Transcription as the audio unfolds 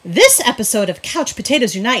This episode of Couch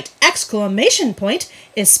Potatoes Unite!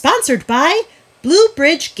 Is sponsored by Blue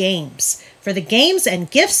Bridge Games. For the games and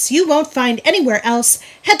gifts you won't find anywhere else,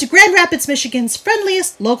 head to Grand Rapids, Michigan's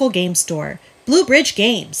friendliest local game store, Blue Bridge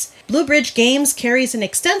Games. Blue Bridge Games carries an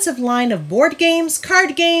extensive line of board games,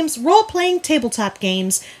 card games, role-playing tabletop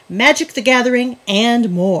games, Magic the Gathering, and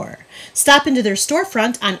more. Stop into their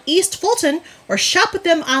storefront on East Fulton or shop with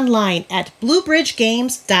them online at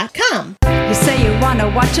bluebridgegames.com. You say you wanna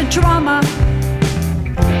watch a drama.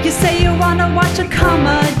 You say you wanna watch a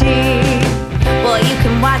comedy. Well, you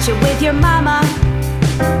can watch it with your mama,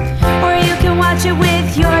 or you can watch it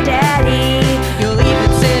with your daddy. You'll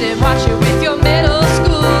even sit and watch it with your middle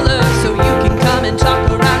schooler, so you can come and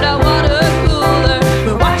talk around a water cooler.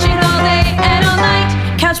 We're watching all day and all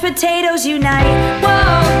night. Couch Potatoes Unite.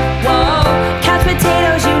 Whoa, whoa. Couch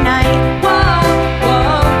Potatoes Unite. Whoa,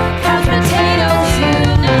 whoa. Couch Potatoes Unite.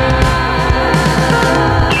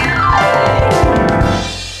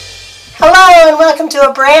 Hello and welcome to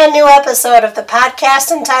a brand new episode of the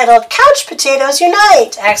podcast entitled Couch Potatoes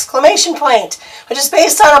Unite! Which is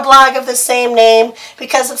based on a blog of the same name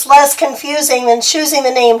because it's less confusing than choosing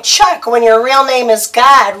the name Chuck when your real name is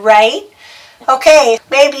God, right? Okay,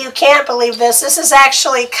 maybe you can't believe this. This is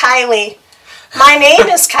actually Kylie. My name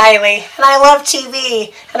is Kylie, and I love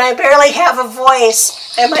TV, and I barely have a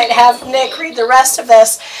voice. I might have Nick read the rest of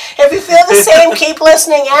this. If you feel the same, keep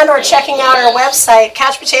listening and or checking out our website,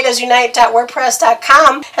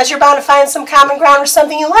 couchpotatoesunite.wordpress.com, as you're bound to find some common ground or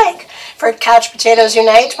something you like. For Couch Potatoes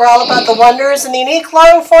Unite, we're all about the wonders and the unique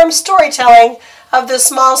long-form storytelling of the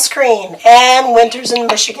small screen and winters in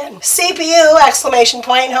Michigan. CPU, !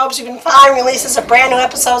 Hopes you've been following releases of brand new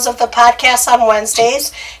episodes of the podcast on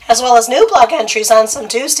Wednesdays, as well as new blog entries on some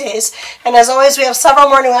Tuesdays. And as always, we have several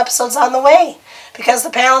more new episodes on the way. Because the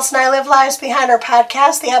panelists and I live lives behind our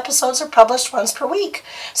podcast, the episodes are published once per week.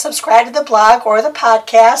 Subscribe to the blog or the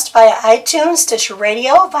podcast via iTunes, Stitcher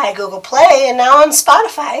Radio, via Google Play, and now on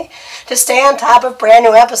Spotify to stay on top of brand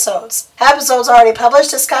new episodes. Episodes already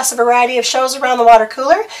published discuss a variety of shows around the water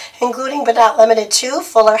cooler, including but not limited to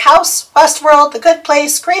Fuller House, Westworld, The Good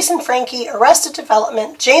Place, Grace and Frankie, Arrested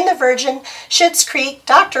Development, Jane the Virgin, Schitt's Creek,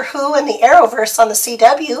 Doctor Who, and the Arrowverse on the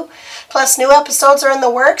CW. Plus, new episodes are in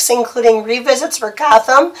the works, including revisits for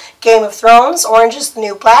Gotham, Game of Thrones, Orange is the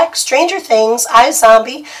New Black, Stranger Things,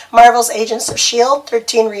 iZombie, Marvel's Agents of S.H.I.E.L.D.,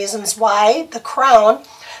 13 Reasons Why, The Crown,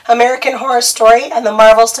 American Horror Story, and the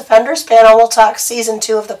Marvel's Defenders panel will talk Season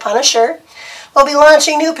 2 of The Punisher. We'll be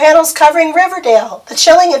launching new panels covering Riverdale, The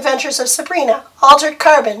Chilling Adventures of Sabrina, Altered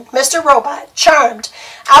Carbon, Mr. Robot, Charmed,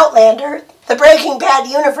 Outlander, The Breaking Bad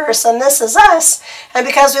Universe, and This Is Us. And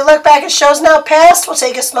because we look back at shows now past, we'll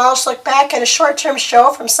take a smallish look back at a short-term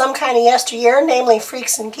show from some kind of yesteryear, namely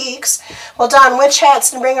Freaks and Geeks. We'll don witch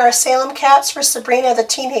hats and bring our Salem cats for Sabrina the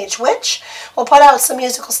Teenage Witch. We'll put out some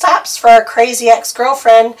musical stops for our crazy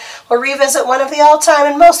ex-girlfriend. We'll revisit one of the all-time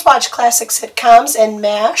and most-watched classic sitcoms in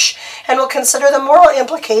MASH, and we'll consider the moral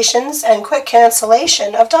implications and quick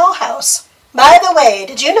cancellation of Dollhouse. By the way,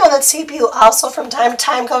 did you know that CPU also from time to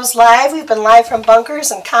time goes live? We've been live from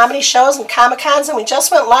bunkers and comedy shows and Comic-Cons, and we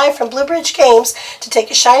just went live from Blue Bridge Games to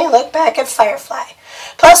take a shiny look back at Firefly.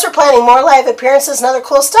 Plus, we're planning more live appearances and other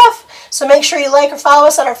cool stuff, so make sure you like or follow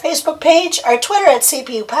us on our Facebook page, our Twitter at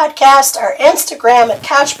CPU Podcast, our Instagram at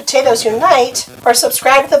Couch Potatoes Unite, or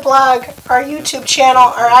subscribe to the blog, our YouTube channel,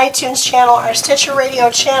 our iTunes channel, our Stitcher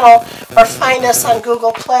Radio channel, or find us on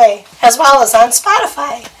Google Play, as well as on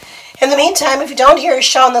Spotify. In the meantime, if you don't hear a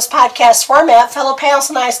show in this podcast format, fellow panelists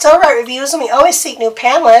and I still write reviews, and we always seek new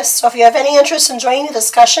panelists. So if you have any interest in joining the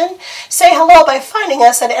discussion, say hello by finding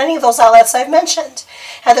us at any of those outlets I've mentioned.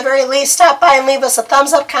 At the very least, stop by and leave us a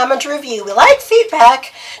thumbs up, comment, or review. We like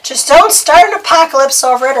feedback. Just don't start an apocalypse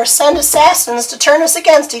over it or send assassins to turn us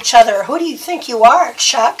against each other. Who do you think you are,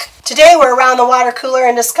 Chuck? Today we're around the water cooler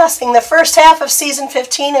and discussing the first half of Season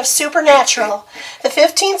 15 of Supernatural. The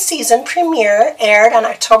 15th season premiere aired on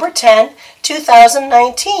October 10,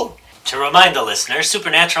 2019. To remind the listener,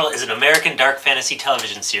 Supernatural is an American dark fantasy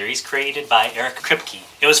television series created by Eric Kripke.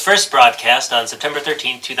 It was first broadcast on September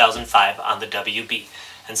 13, 2005 on the WB,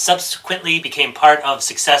 and subsequently became part of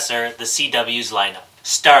successor The CW's lineup.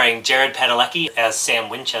 Starring Jared Padalecki as Sam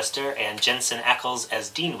Winchester and Jensen Ackles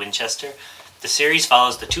as Dean Winchester, the series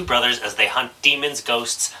follows the two brothers as they hunt demons,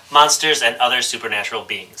 ghosts, monsters, and other supernatural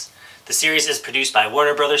beings. The series is produced by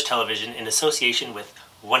Warner Brothers Television in association with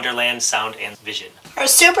Wonderland Sound and Vision. Our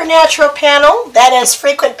Supernatural panel, that is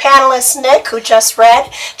frequent panelist Nick, who just read,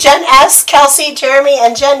 Jen S., Kelsey, Jeremy,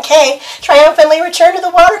 and Jen K. triumphantly return to the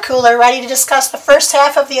water cooler, ready to discuss the first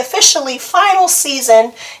half of the officially final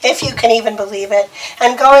season, if you can even believe it,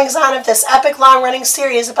 and goings-on of this epic long-running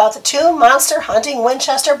series about the two monster-hunting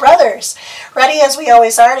Winchester brothers. Ready as we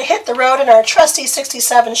always are to hit the road in our trusty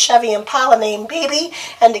 67 Chevy Impala named Baby,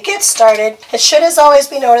 and to get started, it should as always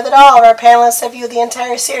be noted that all of our panelists have viewed the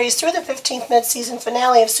entire series through the 15th mid-season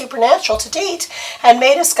finale of Supernatural to date and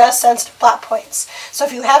may discuss sensitive plot points. So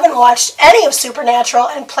if you haven't watched any of Supernatural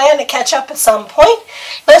and plan to catch up at some point,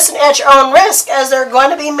 listen at your own risk as there are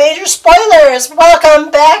going to be major spoilers.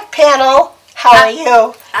 Welcome back, panel. How are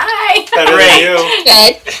you? Hi. Better than you.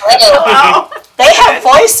 Wow. They have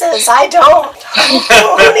voices. I don't.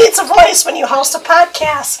 Who needs a voice when you host a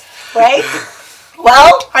podcast, right?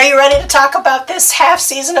 Well, are you ready to talk about this half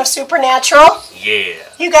season of Supernatural? Yeah.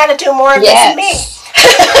 You got to do more of this than me.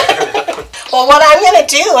 Well, what I'm going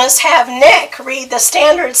to do is have Nick read the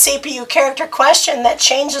standard CPU character question that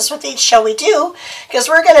changes with each show we do, because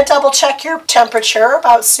we're going to double check your temperature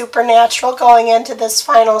about Supernatural going into this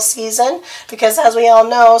final season, because as we all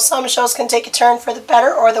know, some shows can take a turn for the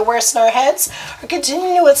better or the worse in our heads, or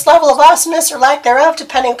continue its level of awesomeness or lack thereof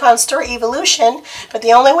depending upon story evolution, but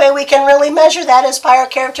the only way we can really measure that is by our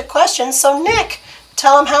character questions. So Nick,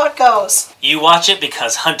 tell them how it goes. You watch it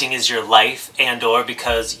because hunting is your life and or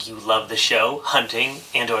because you love the show, hunting,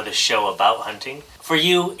 and or the show about hunting. For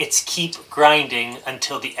you, it's keep grinding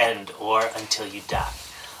until the end or until you die.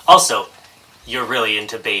 Also, you're really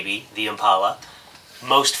into Baby, the Impala,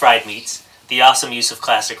 most fried meats, the awesome use of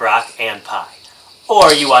classic rock, and pie.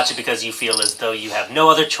 Or you watch it because you feel as though you have no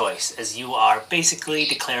other choice, as you are basically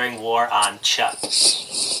declaring war on Chuck,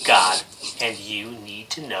 God, and you need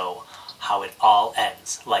to know how it all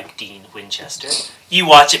ends, like Dean Winchester. You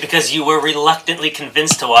watch it because you were reluctantly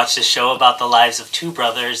convinced to watch the show about the lives of two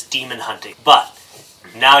brothers demon hunting. But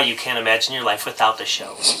now you can't imagine your life without the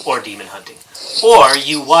show, or demon hunting. Or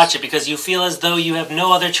you watch it because you feel as though you have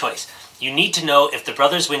no other choice. You need to know if the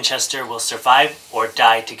brothers Winchester will survive or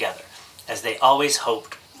die together, as they always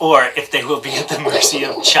hoped, or if they will be at the mercy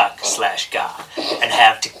of Chuck/God, and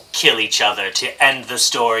have to kill each other to end the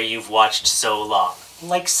story you've watched so long.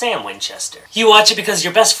 Like Sam Winchester. You watch it because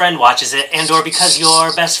your best friend watches it, and or because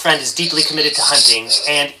your best friend is deeply committed to hunting,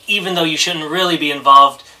 and even though you shouldn't really be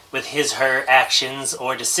involved with his/her actions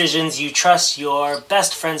or decisions, you trust your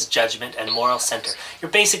best friend's judgment and moral center. You're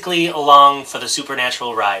basically along for the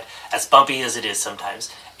supernatural ride, as bumpy as it is sometimes,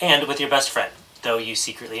 and with your best friend, though you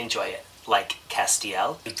secretly enjoy it. Like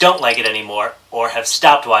Castiel. You don't like it anymore, or have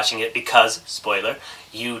stopped watching it because, spoiler,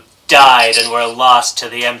 you died and were lost to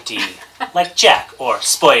the empty. Like Jack, or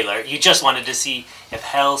spoiler, you just wanted to see if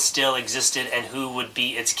hell still existed and who would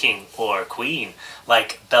be its king or queen,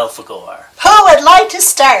 like Belphegor. Who would like to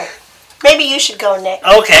start? Maybe you should go, Nick.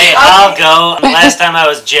 Okay, I'll go. Last time I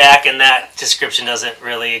was Jack, and that description doesn't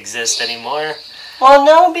really exist anymore. Well,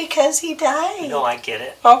 no, because he died. No, I get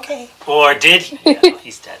it. Okay. Or did he? Yeah,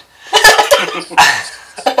 he's dead.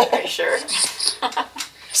 Are you sure?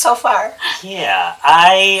 So far. Yeah,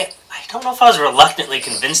 I don't know if I was reluctantly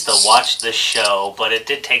convinced to watch the show, but it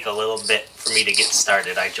did take a little bit for me to get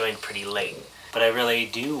started. I joined pretty late. But I really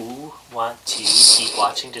do want to keep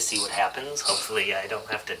watching to see what happens. Hopefully I don't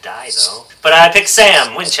have to die, though. But I picked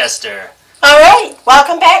Sam Winchester. All right.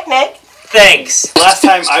 Welcome back, Nick. Thanks. Last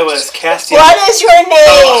time I was Castiel. What is your name?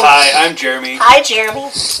 Oh, hi, I'm Jeremy. Hi, Jeremy.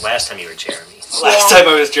 Last time you were Jeremy. Last time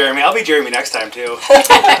I was Jeremy. I'll be Jeremy next time, too.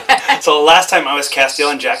 So last time I was Castiel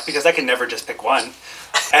and Jack because I can never just pick one.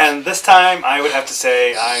 And this time I would have to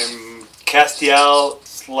say I'm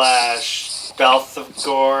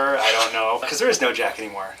Castiel/Belphegor. I don't know. Because there is no Jack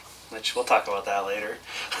anymore. Which we'll talk about that later.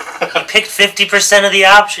 You picked 50% of the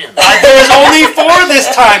options. There's only 4 this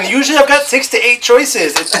time. Usually I've got 6 to 8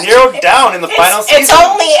 choices. It's narrowed down in the final season. It's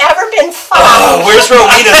only ever been 5. Oh, where's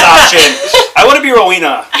Rowena's option? I want to be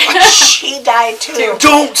Rowena. She died too.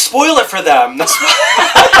 Don't spoil it for them.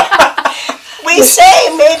 We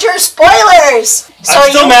say major spoilers. So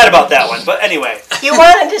I'm still mad about that one, but anyway. You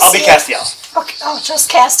wanted to I'll see be Castiel. Okay. Oh,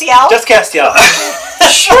 just Castiel? Just Castiel.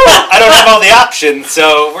 Sure. I don't have all the options,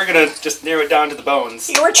 so we're going to just narrow it down to the bones.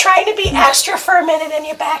 You were trying to be extra for a minute and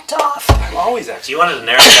you backed off. I'm always If actually. you wanted to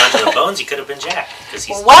narrow it down to the bones, you could have been Jack. 'Cause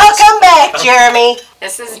he's Welcome back, Jeremy.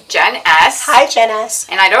 This is Jen S. Hi, Janice.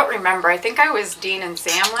 And I don't remember. I think I was Dean and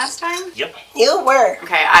Sam last time. Yep. You were.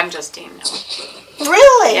 Okay, I'm just Dean now.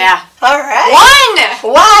 Really? Yeah. All right. One! It's a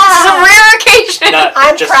Wow. rare occasion. Not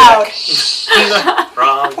I'm just proud.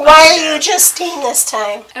 Wrong. Why are you just Dean this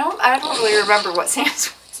time? I don't really remember what Sam's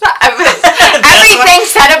was. Everything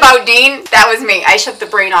said about Dean, that was me. I shut the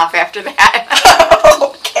brain off after that.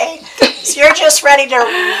 Okay. So you're just ready to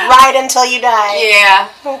ride until you die. Yeah.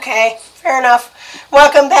 Okay. Fair enough.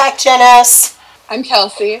 Welcome back, Janice. I'm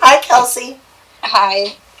Kelsey. Hi, Kelsey.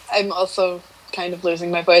 Hi. I'm also kind of losing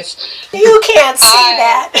my voice. You can't see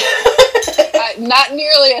that. Not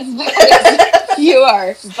nearly as bad as you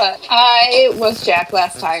are, but I was Jack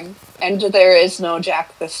last time, and there is no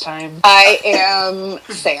Jack this time. I am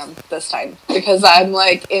Sam this time, because I'm,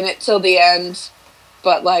 like, in it till the end,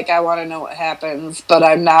 but, like, I want to know what happens, but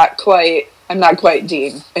I'm not quite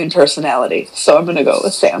Dean in personality, so I'm gonna go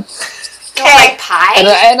with Sam. Like pie?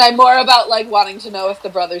 And I'm more about, like, wanting to know if the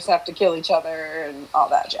brothers have to kill each other and all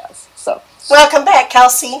that jazz, so. Welcome back,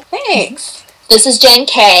 Kelsey. Thanks. This is Jen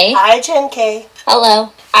K. Hi, Jen K.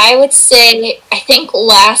 Hello. I would say, I think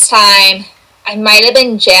last time I might have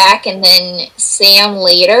been Jack and then Sam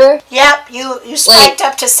later. Yep, you spiked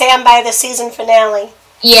up to Sam by the season finale.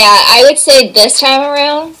 Yeah, I would say this time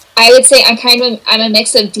around, I would say I'm a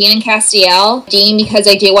mix of Dean and Castiel. Dean, because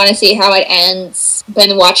I do want to see how it ends.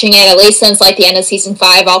 Been watching it at least since, like, the end of season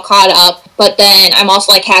 5, all caught up. But then I'm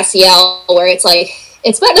also like Castiel, where it's like,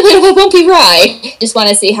 it's been a bit of a bumpy ride. Just want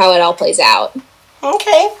to see how it all plays out.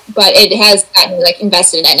 Okay. But it has gotten me, like,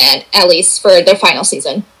 invested in it, at least for their final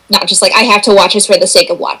season. Not just like, I have to watch this for the sake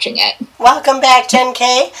of watching it. Welcome back, Jen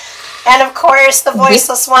K. And of course, the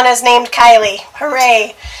voiceless one is named Kylie.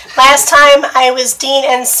 Hooray. Last time I was Dean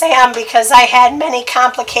and Sam because I had many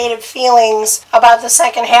complicated feelings about the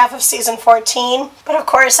second half of season 14. But of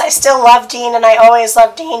course, I still love Dean and I always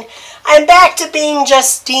love Dean. I'm back to being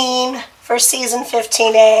just Dean for season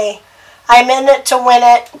 15A. I'm in it to win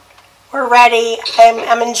it. We're ready.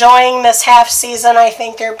 I'm enjoying this half season. I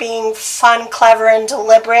think they're being fun, clever, and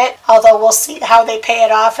deliberate, although we'll see how they pay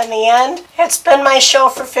it off in the end. It's been my show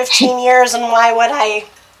for 15 years, and why would I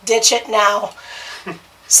ditch it now?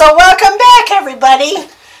 So welcome back, everybody.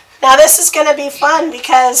 Now this is going to be fun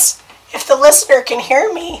because if the listener can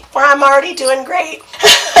hear me, well, I'm already doing great.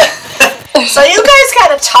 So you guys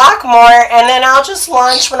got to talk more, and then I'll just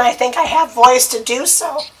launch when I think I have voice to do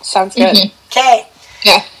so. Sounds good. Okay.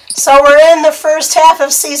 Yeah. So we're in the first half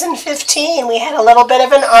of season 15. We had a little bit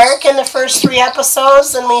of an arc in the first 3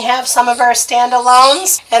 episodes, and we have some of our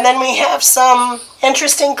standalones, and then we have some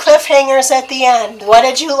interesting cliffhangers at the end. What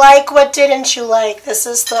did you like? What didn't you like? This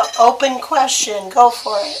is the open question. Go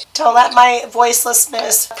for it. Don't let my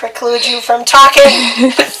voicelessness preclude you from talking.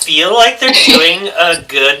 I feel like they're doing a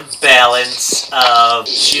good balance of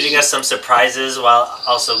shooting us some surprises while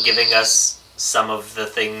also giving us some of the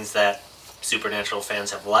things that Supernatural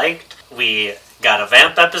fans have liked. We got a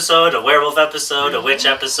vamp episode, a werewolf episode, a witch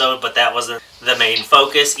episode, but that wasn't the main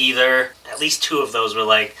focus either. At least 2 of those were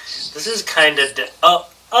like, this is kind of...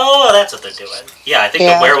 Oh, that's what they're doing. Yeah, I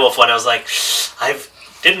think the werewolf one, I was like, I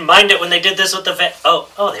didn't mind it when they did this with the vamp.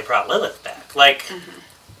 Oh, they brought Lilith back. Like,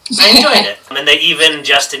 I enjoyed it. And they even,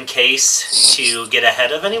 just in case, to get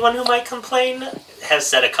ahead of anyone who might complain, has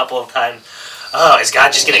said a couple of times, oh, is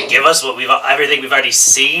God just going to give us everything we've already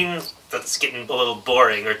seen? That's getting a little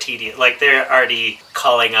boring or tedious. Like, they're already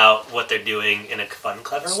calling out what they're doing in a fun,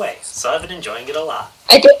 clever way. So I've been enjoying it a lot.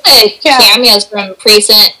 I think the cameos from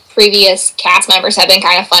previous cast members have been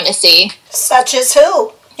kind of fun to see. Such as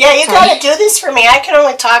who? Yeah, you gotta do this for me. I can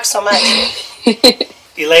only talk so much.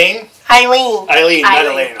 Elaine? Eileen, not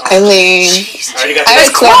Elaine. Oh, Eileen. already got I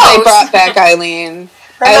was the glad they brought back Eileen.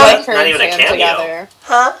 I like her Not and even a Sam cameo. together.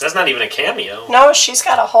 huh? That's not even a cameo. No, she's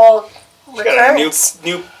got a whole She's got a recurrence.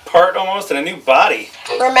 new part almost and a new body.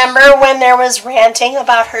 Remember when there was ranting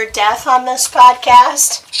about her death on this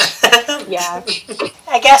podcast? Yeah.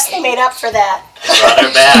 I guess they made up for that. Brought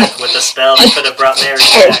her back with the spell that could have brought Mary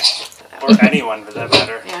back. Or anyone for that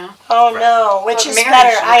matter. Yeah. Oh no, which is Mary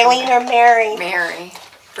better, should Eileen or Mary? Mary.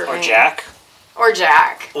 For Or me. Jack. Or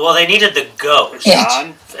Jack. Well, they needed the ghost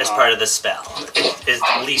John. as part of the spell.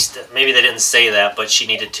 At least, maybe they didn't say that, but she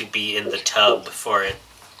needed to be in the tub for it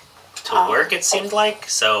to work, it seemed like.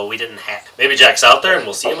 So we didn't have... Maybe Jack's out there and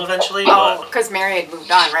we'll see him eventually. Oh, because Mary had moved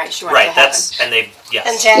on, right? She went to right, heaven. and they... Yes.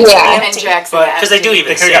 And Jack's Yeah. And Jack's But- Because they do even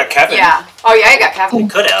They could say have got Kevin. Yeah. Oh, yeah, I got Kevin.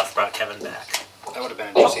 Could have brought Kevin back. That would have been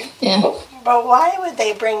interesting. Yeah. But why would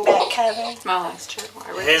they bring back Kevin? Well, that's true.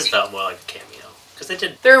 Why would His felt more like a cameo. Because they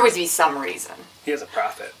did... there would be some reason. He is a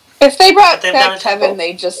prophet. If they brought But they've done back it Kevin,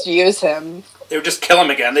 they just use him. They would just kill him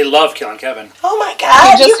again. They love killing Kevin. Oh my He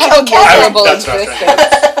god, you just have killed a Kevin! miserable That's what I was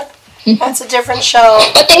existence. That's a different show.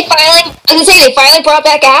 But they finally brought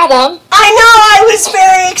back Adam. I know, I was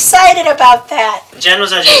very excited about that. Jen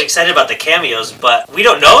was actually excited about the cameos, but we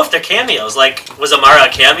don't know if they're cameos. Like, was Amara a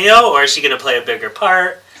cameo, or is she going to play a bigger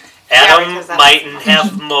part? Adam because that's- mightn't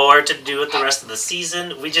have more to do with the rest of the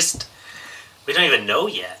season. We don't even know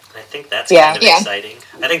yet. I think that's kind of exciting.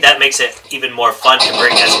 I think that makes it even more fun to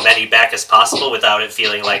bring as many back as possible without it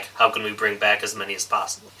feeling like, how can we bring back as many as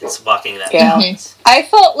possible? It's walking that balance. I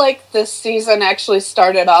felt like this season actually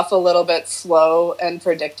started off a little bit slow and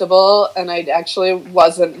predictable, and I actually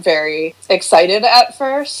wasn't very excited at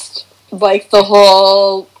first. Like the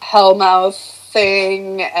whole Hellmouth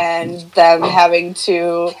thing and them having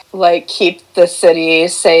to like keep the city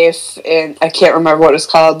safe in, I can't remember what it was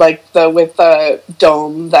called, like with the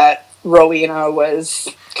dome that Rowena was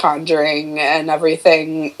conjuring and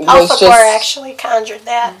everything was Alphagor just actually conjured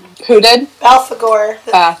that. Who did? Alphagor,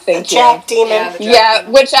 the thank you. Jack demon. Yeah,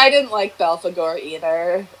 which I didn't like Belphegor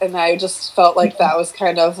either, and I just felt like that was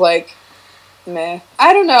kind of like meh.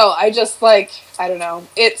 I don't know. I don't know.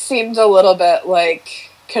 It seemed a little bit like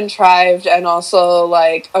contrived, and also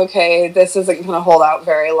like, okay, this isn't going to hold out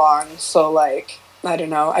very long, so like, I don't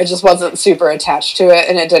know. I just wasn't super attached to it,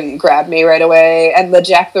 and it didn't grab me right away. And the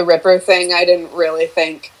Jack the Ripper thing, I didn't really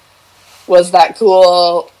think was that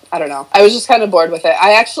cool. I don't know. I was just kind of bored with it.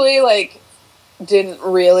 I actually like didn't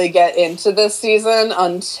really get into this season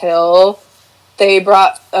until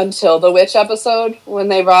the witch episode, when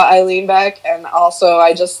they brought Eileen back, and also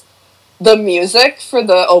the music for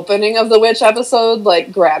the opening of the witch episode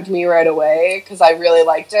like grabbed me right away because I really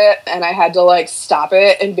liked it, and I had to like stop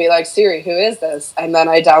it and be like, Siri, who is this? And then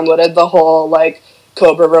I downloaded the whole like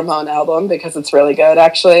Cobra Ramon album because it's really good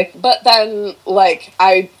actually. But then like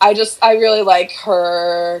I really like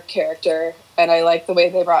her character, and I like the way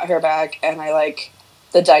they brought her back, and I like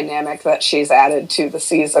the dynamic that she's added to the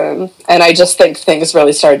season, and I just think things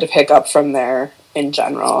really started to pick up from there in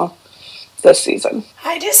general this season.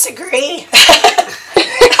 I disagree.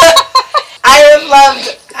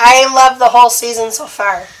 I love the whole season so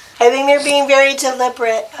far. I think they're being very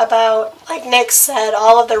deliberate about, like Nick said,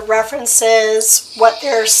 all of the references, what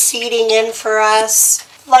they're seeding in for us.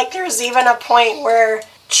 Like there's even a point where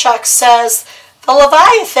Chuck says, "The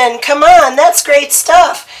Leviathan, come on, that's great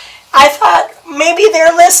stuff." I thought maybe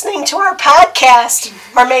they're listening to our podcast,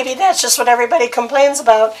 or maybe that's just what everybody complains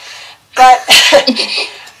about. But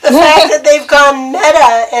the fact that they've gone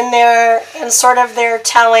meta in sort of their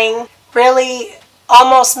telling, really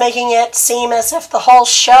almost making it seem as if the whole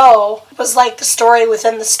show was like the story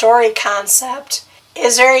within the story concept,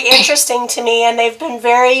 is very interesting to me, and they've been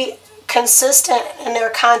very consistent in their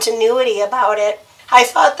continuity about it. I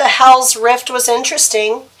thought the Hell's Rift was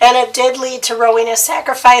interesting, and it did lead to Rowena's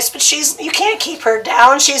sacrifice, but you can't keep her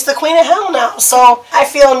down. She's the Queen of Hell now, so I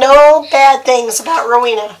feel no bad things about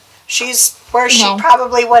Rowena. She's where she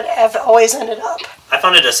probably would have always ended up. I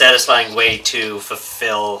found it a satisfying way to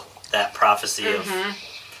fulfill that prophecy of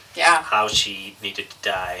how she needed to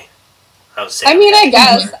die. I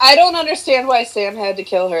guess. I don't understand why Sam had to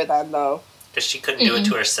kill her then, though. Because she couldn't do it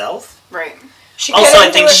to herself? Right. Also, I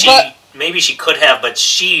think maybe she could have, but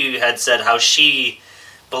she had said how she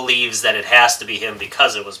believes that it has to be him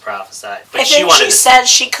because it was prophesied. But I think she said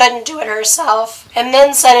she couldn't do it herself, and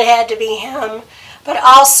then said it had to be him. But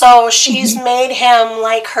also, she's made him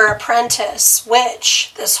like her apprentice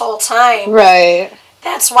witch this whole time. Right.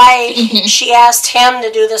 That's why she asked him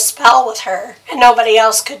to do the spell with her, and nobody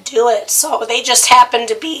else could do it. So they just happened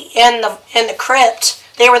to be in the crypt.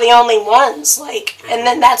 They were the only ones, and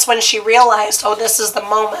then that's when she realized, oh, this is the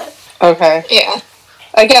moment. Okay. Yeah.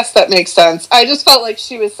 I guess that makes sense. I just felt like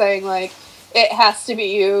she was saying, like, it has to be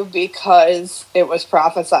you because it was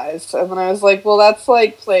prophesized. And then I was like, well, that's,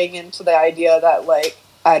 like, playing into the idea that, like,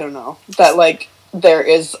 I don't know, that, like, there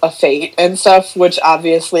is a fate and stuff, which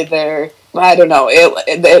obviously I don't know,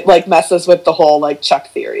 it like, messes with the whole, like, Chuck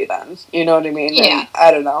theory then. You know what I mean? Yeah. And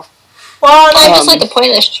I don't know. Well, I just like the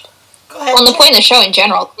point of the show in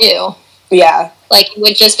general, too. Yeah. Like, it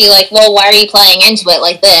would just be like, well, why are you playing into it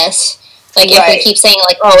like this? Like, if we keep saying,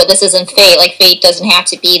 like, oh, this isn't fate, like, fate doesn't have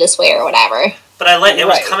to be this way or whatever. But it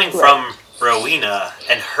was coming from Rowena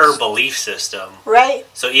and her belief system. Right.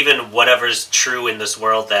 So even whatever's true in this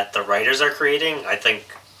world that the writers are creating, I think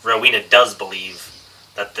Rowena does believe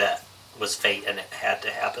that was fate and it had to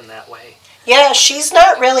happen that way. Yeah, she's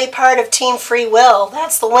not really part of Team Free Will.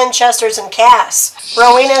 That's the Winchesters and Cass.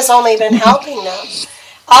 Rowena's only been helping them.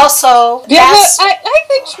 Also, Cass... but I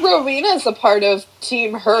think Rowena's a part of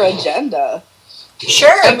Team Her Agenda.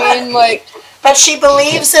 Sure. I mean, like... But she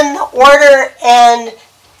believes in the order and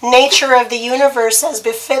nature of the universe as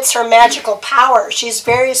befits her magical power. She's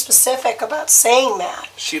very specific about saying that.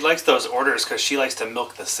 She likes those orders because she likes to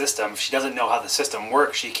milk the system. If she doesn't know how the system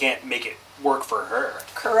works, she can't make it work for her.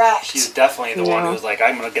 Correct. She's definitely the one who's like,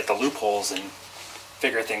 I'm going to get the loopholes and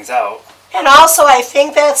figure things out. And also, I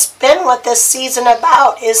think that's been what this season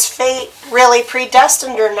about, is fate really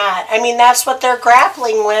predestined or not? I mean, that's what they're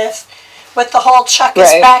grappling with the whole Chuck is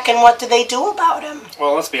Right. back and what do they do about him?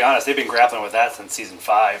 Well, let's be honest. They've been grappling with that since season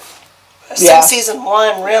 5. Yeah. Since season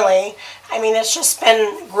 1, really. I mean, it's just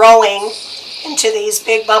been growing into these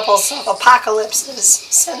big bubbles of apocalypses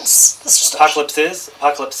since the start.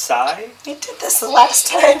 Apocalypse Psi. We did this the last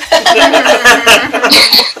time.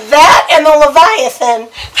 That and the Leviathan.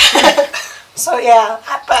 So yeah,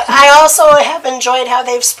 but I also have enjoyed how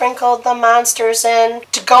they've sprinkled the monsters in,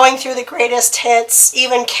 to going through the greatest hits,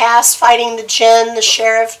 even Cass fighting the Jinn, the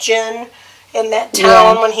Sheriff Jinn, in that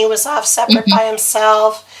town when he was off separate by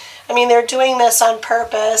himself. I mean, they're doing this on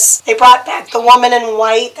purpose. They brought back the woman in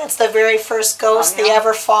white. That's the very first ghost they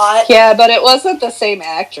ever fought. Yeah, but it wasn't the same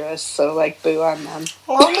actress, so like boo on them.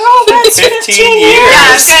 Well, no, that's 15 years. Yeah,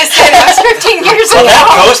 I was gonna say that was 15 years Well, ago.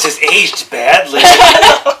 that ghost has aged badly.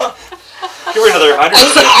 Give her another 100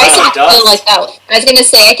 I years of feel dust. like that. I was gonna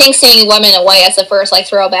say, I think seeing Women in White as the first like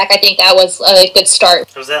throwback, I think that was a good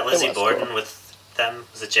start. Was that Lizzie was Borden cool. with them?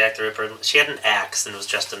 Was it Jack the Ripper? She had an axe and was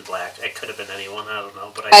dressed in black. It could have been anyone. I don't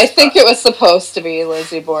know. But I think it was supposed to be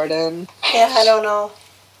Lizzie Borden. Yeah, I don't know.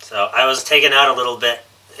 So I was taken out a little bit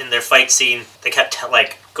in their fight scene. They kept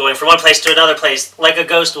going from one place to another place like a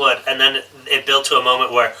ghost would, and then it built to a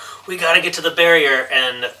moment where we got to get to the barrier,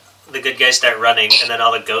 and the good guys start running, and then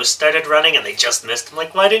all the ghosts started running, and they just missed. I'm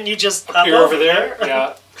like, why didn't you just hop You're over there?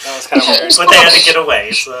 Yeah, that was kind of weird. But they had to get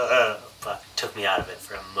away, so but it took me out of it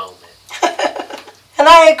for a moment. And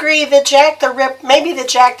I agree that maybe the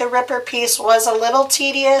Jack the Ripper piece was a little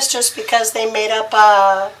tedious just because they made up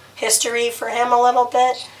a history for him a little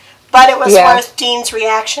bit. But it was worth Dean's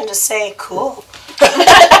reaction to say, cool.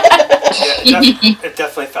 Yeah, it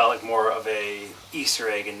definitely felt like more of a Easter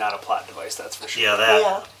egg and not a plot device, that's for sure. Yeah,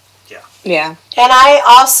 that. Yeah. Yeah. And I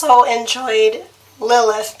also enjoyed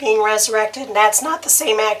Lilith being resurrected, and that's not the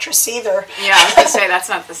same actress either. Yeah, I was gonna say that's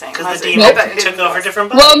not the same. Because the was it? demon I thought it took was. over different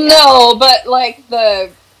bodies. Well, no, but like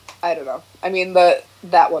I don't know. I mean,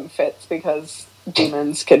 that one fits because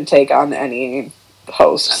demons can take on any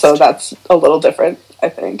host, so that's a little different, I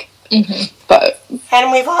think. Mm-hmm. But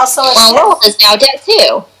And we've also Well, Lilith is now dead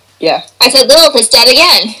too. yeah, I said Lilith is dead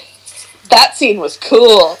again. that scene was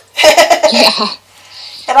cool. Yeah.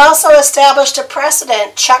 it also established a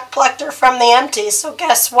precedent. Chuck plucked her from the empty, so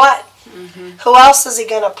guess what? Who else is he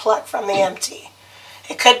going to pluck from the empty?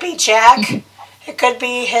 It could be Jack. It could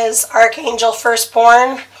be his Archangel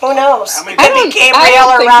Firstborn. Who knows? How many It could be Gabriel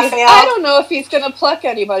or Raphael. I don't know if he's gonna pluck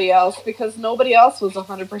anybody else because nobody else was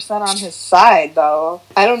 100% on his side, though.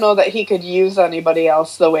 I don't know that he could use anybody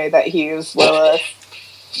else the way that he used Lilith.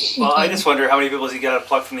 Well, I just wonder how many people he got to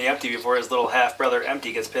pluck from the empty before his little half-brother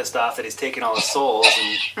Empty gets pissed off that he's taking all his souls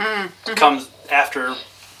and comes after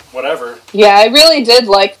whatever. Yeah, I really did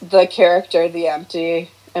like the character, the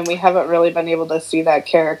Empty, and we haven't really been able to see that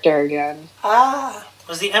character again. Ah.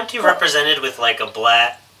 Was the empty represented with like a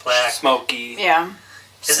black? Smoky. Yeah.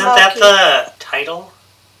 Isn't that the title?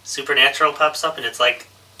 Supernatural pops up and it's like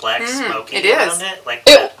black smoky it is. around it? Like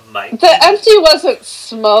that might. The Empty wasn't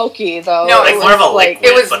smoky, though. No, Like it more of a was like- liquid.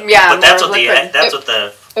 it was- but, yeah, but that's more what liquid. that's what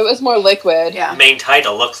the It was more liquid. Yeah. main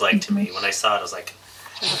title looks like to me. When I saw it, I was like,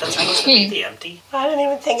 that's supposed to be the empty? I didn't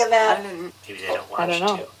even think of I that. didn't. Maybe they don't watch I don't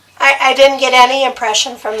know. too. I didn't get any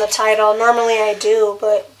impression from the title. Normally I do,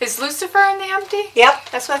 but Is Lucifer in the empty? yep.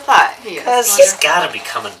 That's what I thought. He is. 'Cause He's gotta be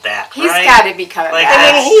coming back, He's right? got to be coming Like,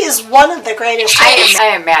 back. I mean, he is one of the greatest.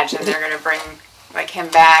 I imagine they're going to bring like him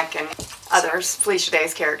back and others. Felicia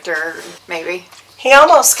Day's character, maybe. He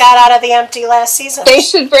almost got out of the empty last season. They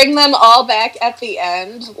should bring them all back at the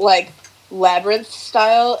end, like Labyrinth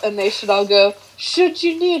style, and they should all go, "Should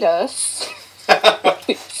you need us?"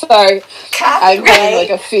 Sorry, I'm having like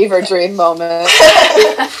a fever dream moment.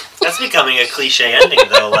 That's becoming a cliche ending,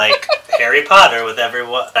 though, like Harry Potter with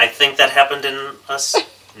everyone. I think that happened in us.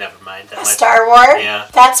 Never mind. That might. Star Wars? Yeah.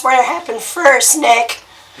 That's where it happened first, Nick.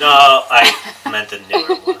 No, I meant the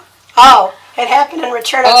newer one. Oh, it happened in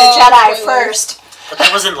Return of the Oh, Jedi spoilers. first. But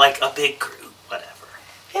that wasn't like a big group. Whatever.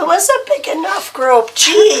 It was a big enough group.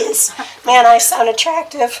 Jeez. Man, I sound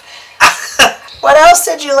attractive. What else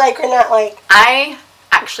did you like or not like? I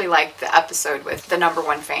actually liked the episode with the number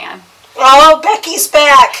one fan. Oh, Becky's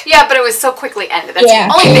back. Yeah, but it was so quickly ended. That's Yeah.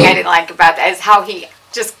 the only thing I didn't like about that is how he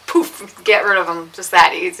just poof, get rid of him just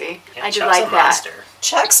that easy. Yeah, I did Chuck's like a that. monster.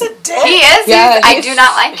 Chuck's a dick. He is. I do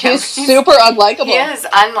not like him. He's super unlikable. He is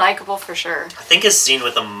unlikable for sure. I think his scene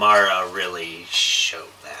with Amara really showed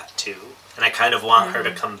that too, and I kind of want her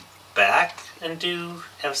to come back. and do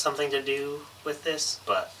have something to do with this,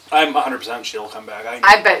 but I'm 100% she'll come back.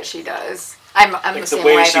 I bet she does. I'm like the the same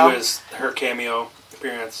way way she though. was, her cameo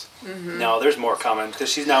appearance. No, there's more coming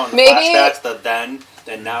because she's now in the Maybe- flashbacks, the then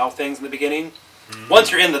and now things in the beginning.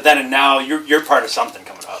 Once you're in the then and now, you're part of something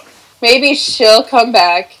coming up. Maybe she'll come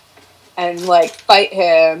back and like fight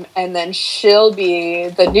him, and then she'll be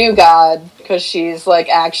the new god because she's like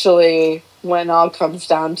actually, when all comes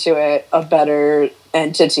down to it, a better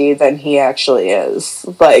entity than he actually is,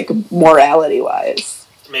 like morality wise.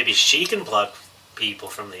 maybe she can pluck people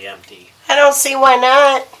from the empty. I don't see why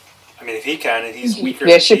not. I mean, if he can, and he's weaker.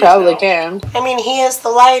 Yeah, than she is probably now. can. I mean, he is the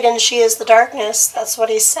light and she is the darkness. That's what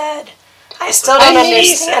he said. I still don't I mean,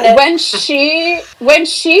 understand it. when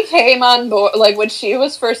she came on board, like when she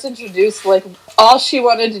was first introduced, like all she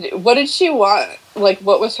wanted to do, what did she want? Like,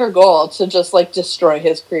 what was her goal? To just like destroy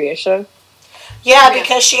his creation? Yeah,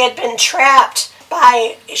 because she had been trapped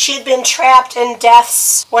in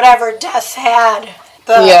Death's, whatever Death had,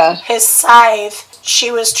 his scythe.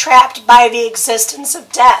 She was trapped by the existence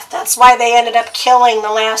of Death. That's why they ended up killing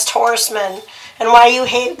the last horseman, and why you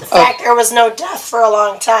hated the fact there was no Death for a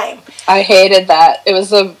long time. I hated that. It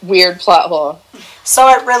was a weird plot hole. So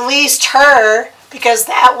it released her, because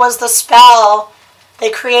that was the spell.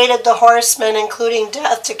 They created the horseman, including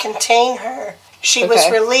Death, to contain her. She was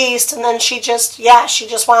released, and then she just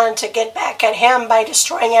wanted to get back at him by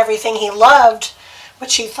destroying everything he loved,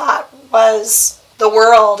 which he thought was the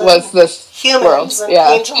world, Was this humans world? and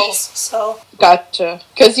Yeah. angels. So Gotcha.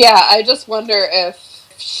 Because, I just wonder if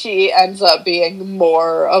she ends up being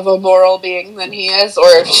more of a moral being than he is, or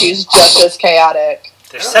if she's just as chaotic.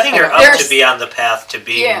 They're setting her up to be on the path to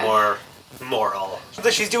being more moral.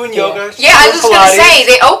 She's doing yoga. Yeah, I was just going to say,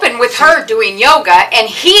 they open with her doing yoga, and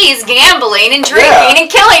he's gambling and drinking and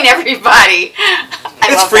killing everybody.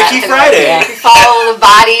 It's Freaky Friday. We follow the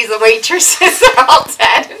bodies, the waitresses are all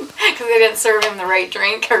dead because they didn't serve him the right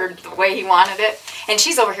drink or the way he wanted it. And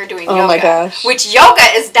she's over here doing yoga. Oh my gosh. Which yoga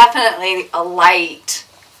is definitely a light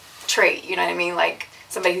trait, you know what I mean? Like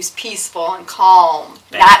somebody who's peaceful and calm,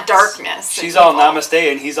 not darkness. She's all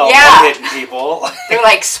namaste and he's all hitting people. They're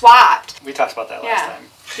like swapped. We talked about that last time.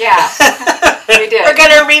 Yeah, we did. we're going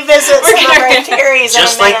to revisit some of our theories.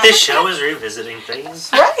 Just in a like minute. this show is revisiting things.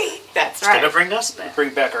 Right. That's It's gonna bring us back.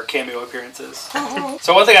 Bring back our cameo appearances.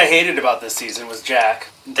 So one thing I hated about this season was Jack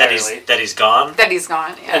entirely. That he's gone. That he's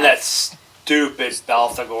gone, yeah. And that stupid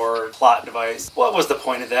Balthagor plot device. What was the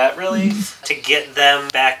point of that, really? To get them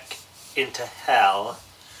back into hell.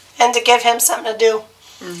 And to give him something to do.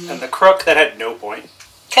 And the crook, that had no point.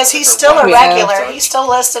 Because he's still a Yeah. regular. He's still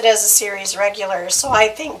listed as a series regular. So I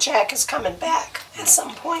think Jack is coming back at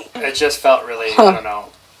some point. It just felt really, I don't know.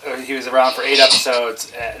 He was around for 8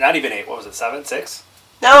 episodes. Not even 8. What was it, 7, 6?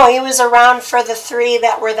 No, he was around for the 3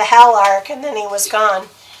 that were the Hell arc, and then he was gone.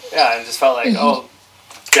 Yeah, and it just felt like,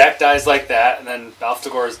 Jack dies like that, and then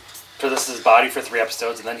Balthagor possesses his body for 3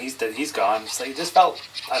 episodes, and then he's gone. It's like, it just felt,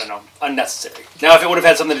 I don't know, unnecessary. Now, if it would have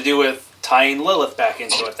had something to do with tying Lilith back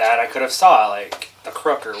into it, that I could have saw, like, the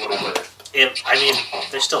crook or whatever.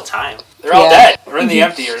 There's still time. They're all dead. We're in the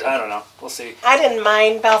empty, or I don't know. We'll see. I didn't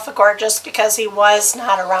mind Balthagor just because he was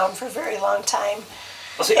not around for a very long time.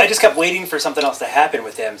 Well, see, I just kept waiting for something else to happen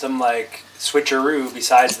with him. Some, like, switcheroo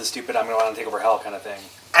besides the stupid I'm going to want to take over hell kind of thing.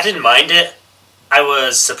 I didn't mind it. I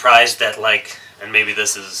was surprised that, like, and maybe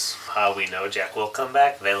this is how we know Jack will come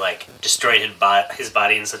back, they, like, destroyed his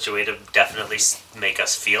body in such a way to definitely make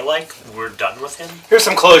us feel like we're done with him. Here's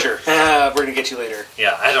some closure. We're going to get you later.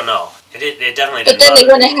 Yeah, I don't know. It definitely But didn't then they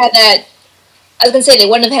bother wouldn't me. have had that. I was gonna say they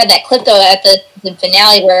wouldn't have had that clip though at the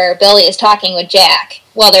finale where Billy is talking with Jack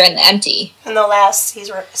while they're in the empty. And the last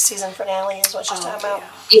season finale is what she's talking about.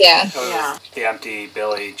 Yeah. The empty,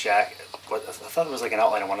 Billy, Jack. I thought there was like an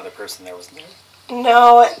outline of one other person there, wasn't there?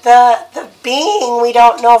 No, the being we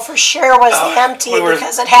don't know for sure was the empty we were-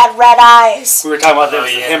 because it had red eyes. We were talking about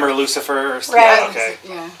him or Lucifer. Or Right. Yeah, okay.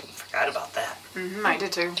 Yeah. Forgot about that. I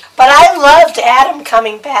did too. But I loved Adam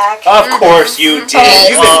coming back. Of course you did.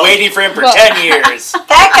 You've been waiting for him for 10 years.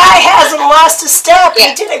 That guy hasn't lost a step.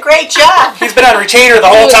 He did a great job. He's been on retainer the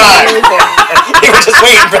whole time. He was just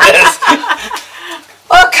waiting for this.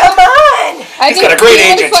 Well, come on. I He's think got a great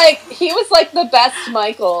he agent. He was like the best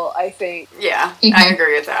Michael, I think. Yeah, I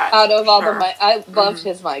agree with that. Out of all Sure. I loved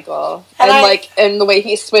his Michael, And and the way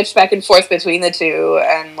he switched back and forth between the two,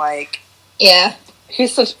 and like, yeah,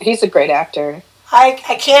 he's a great actor. I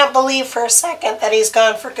can't believe for a second that he's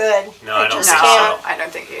gone for good. No, I don't just think can't. so. I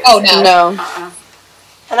don't think he is. Oh no. No.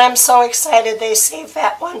 And I'm so excited they saved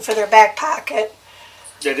that one for their back pocket.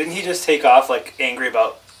 Yeah, didn't he just take off like angry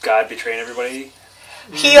about God betraying everybody?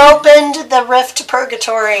 He opened the rift to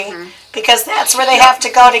purgatory because that's where they have to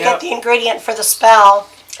go to get the ingredient for the spell.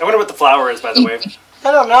 I wonder what the flower is, by the way.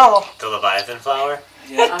 I don't know. The Leviathan flower?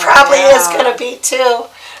 It probably is going to be too.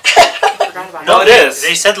 No, it is.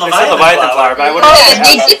 They said They Leviathan, said Leviathan flower, but I wonder,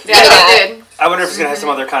 Yeah, they did. I wonder if it's going to have some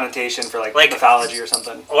other connotation for like mythology or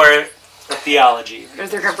something. Or theology. Or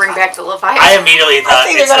they're going to bring back the Leviathan. I immediately thought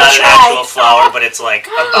think it's they're not gonna an try. actual flower, but it's like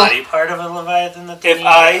a body part of a Leviathan that they If need.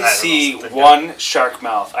 I don't know, see something. one shark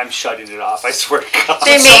mouth, I'm shutting it off. I swear to God.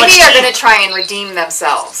 They so much maybe are heat. going to try and redeem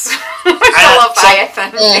themselves. With the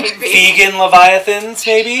Leviathan, maybe. Vegan Leviathans,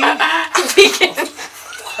 maybe? Vegan.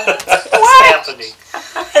 What's happening?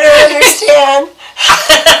 I don't understand.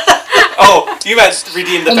 Oh, you meant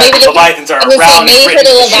redeem the Well, fact maybe that Leviathans are I was around saying, and maybe for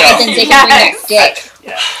the written Leviathans, in they the can bring back Dick.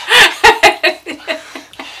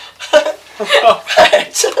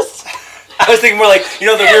 I was thinking more like, you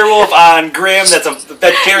know, the werewolf on Grimm that's a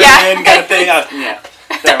vegetarian kind of thing. Yeah.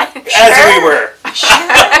 As we were.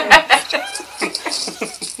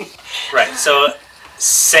 Right, so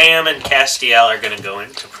Sam and Castiel are going to go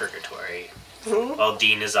into purgatory while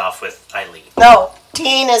Dean is off with Eileen. No,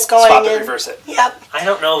 Dean is going Swap it, in. reverse it. Yep. I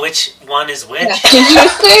don't know which one is which. Did you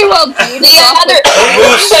say, well, Dean The other,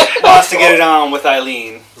 Moose wants to get it on with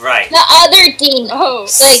Eileen. Right. the other Dean, Oh. like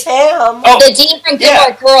Sam Oh, the Dean from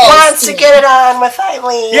Gilmore Girls. wants to Dean. get it on with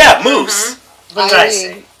Eileen. yeah, Moose. What did I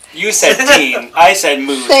say? You said Dean. I said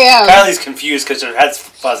Moose. Sam. Kylie's confused because her head's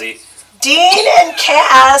fuzzy. Dean and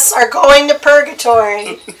Cass are going to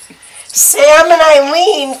purgatory. Sam and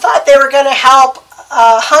Eileen thought they were going to help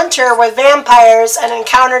Hunter with vampires and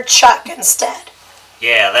encountered Chuck instead.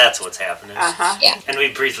 Yeah, that's what's happening. Uh-huh. And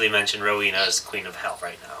we briefly mentioned Rowena as Queen of Hell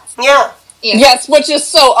right now. Yeah. Yes, which is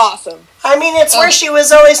so awesome. I mean, it's where she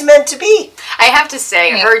was always meant to be. I have to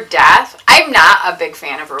say, her death, I'm not a big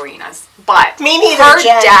fan of Rowena's, but Me neither, her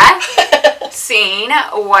Jen. death scene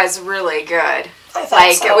was really good. I thought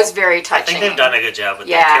Like, so. it was very I touching. think they've done a good job with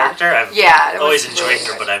Yeah. that character. I've Yeah, it was always enjoyed really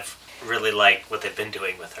her, good. but I've really liked what they've been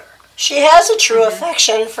doing with her. She has a true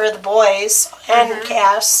affection for the boys and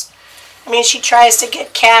Cass. I mean, she tries to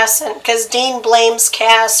get Cass, and because Dean blames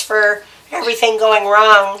Cass for everything going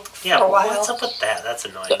wrong Yeah, for a while. what's up with that? That's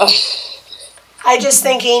annoying. I just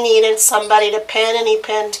think he needed somebody to pin, and he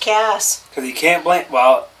pinned Cass. Because he can't blame.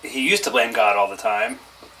 Well, he used to blame God all the time.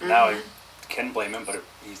 Now he can blame him, but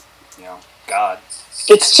he's, you know, God.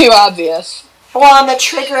 It's too obvious. Well, and the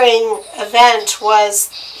triggering event was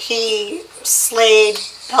he slayed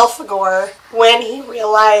Belphegor when he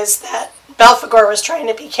realized that Belphegor was trying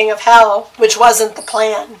to be king of hell, which wasn't the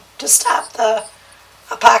plan to stop the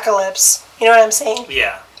apocalypse. You know what I'm saying?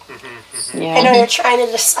 Yeah. I know Yeah. you're trying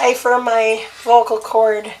to decipher my vocal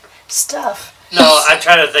cord stuff. No, I'm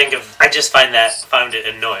trying to think of. I just found it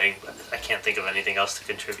annoying, but I can't think of anything else to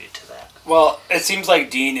contribute to that. Well, it seems like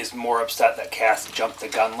Dean is more upset that Cass jumped the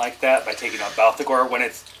gun like that by taking out Balthagor when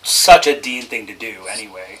it's such a Dean thing to do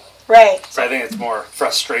anyway. Right. So I think it's more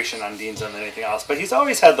frustration on Dean's end than anything else. But he's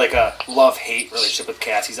always had like a love-hate relationship with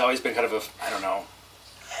Cass. He's always been kind of I don't know.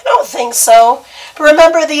 I don't think so. But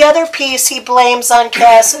remember, the other piece he blames on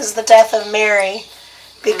Cass is the death of Mary.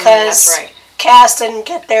 Because that's right. Cass didn't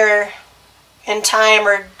get there in time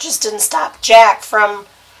or just didn't stop Jack from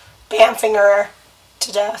bamfing her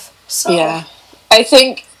to death. So, Yeah. I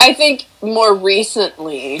think more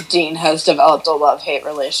recently Dean has developed a love-hate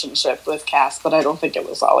relationship with Cass, but I don't think it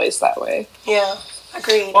was always that way. yeah,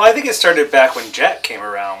 agreed. Well, I think it started back when Jack came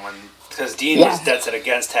around, because Dean was dead set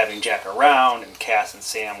against having Jack around, and Cass and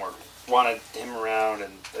Sam wanted him around,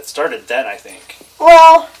 and it started then, I think.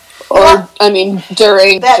 Well, Or, I mean,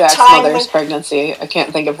 during That Jack's time mother's when- pregnancy. I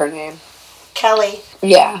can't think of her name. Kelly.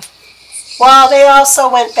 Yeah. Well, they also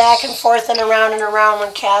went back and forth and around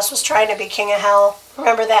when Cass was trying to be king of hell.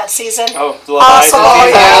 Remember that season? Oh, the Also,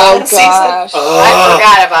 Leviathan yeah. Oh, season. gosh. I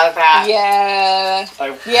forgot about that. Yeah.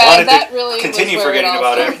 I Yeah, wanted that to really continue was where forgetting all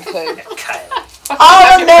about it. started to- Kylie. All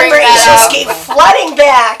the bring memories that just up. keep flooding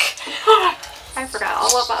back. I forgot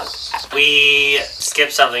all about that. We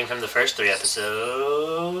skipped something from the first 3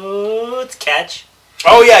 episodes. Catch.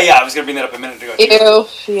 Oh, yeah, I was going to bring that up a minute ago.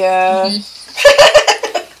 Ew. Yeah.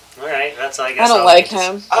 All right, that's all I guess. I don't I'll like make this-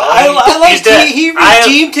 him. I like He's dead. he I-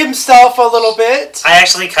 redeemed himself a little bit. I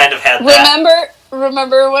actually kind of had that.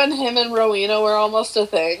 Remember when him and Rowena were almost a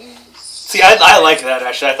thing? See, I like that,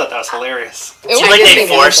 actually. I thought that was hilarious. It It seemed was like just they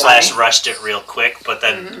really funny. /rushed it real quick, but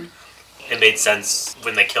then it made sense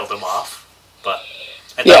when they killed him off. But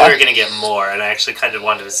I thought Yeah. we were going to get more, and I actually kind of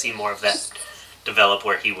wanted to see more of that develop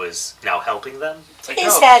where he was now helping them. It's like, He's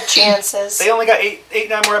no, had chances. they only got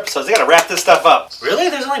 9 more episodes. They got to wrap this stuff up. Really?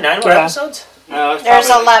 There's only 9 more Yeah. episodes? No, it's There's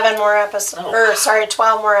probably- 11 more episodes. Oh.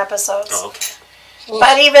 12 more episodes. Oh, okay.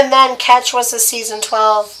 But even then, Ketch was a season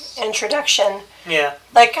 12 introduction. Yeah.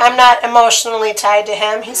 Like, I'm not emotionally tied to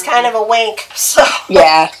him. He's kind of a wank. So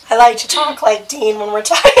Yeah. I like to talk like Dean when we're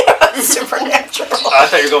talking about Supernatural. I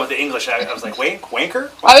thought you were going with the English. I was like,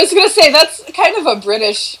 wanker? I was gonna say that's kind of a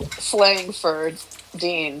British slang for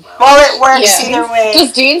Dean. Well, it works Yeah. either way.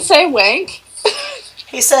 Does Dean say wank?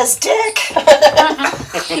 He says dick.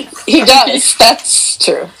 He does. That's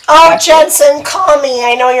true. Oh, Jensen, call me.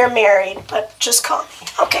 I know you're married, but just call me.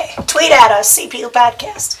 Okay, tweet at us, CPU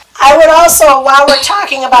Podcast. I would also, while we're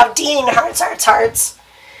talking about Dean, hearts,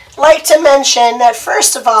 like to mention that,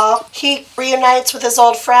 first of all, he reunites with his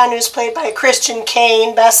old friend who's played by Christian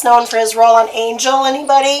Kane, best known for his role on Angel.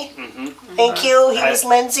 Anybody? Mm-hmm. Thank you. He was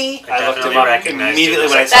Lindsay. I looked definitely him up recognized immediately it.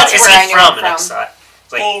 when I saw That's it. where I Is he knew him from? And I from. saw it.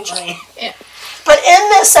 It's like, Angel. But in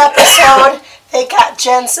this episode, they got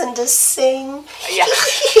Jensen to sing. Yeah.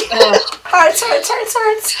 Hearts. It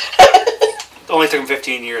only took him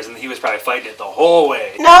 15 years, and he was probably fighting it the whole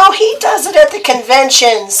way. No, he does it at the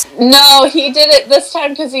conventions. No, he did it this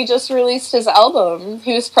time because he just released his album.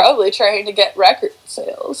 He was probably trying to get record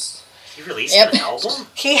sales. He released an album?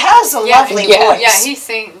 He has a lovely Yeah. voice. Yeah, he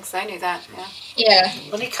sings. I knew that. Yeah. Yeah.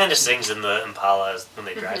 Well, he kind of sings in the Impalas when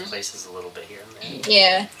they drive places a little bit here and there.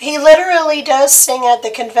 Yeah. He literally does sing at the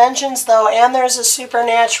conventions, though, and there's a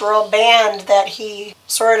Supernatural band that he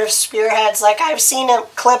sort of spearheads. Like, I've seen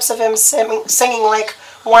clips of him singing, like,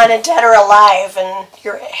 Wanted Dead or Alive and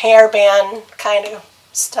your hair band kind of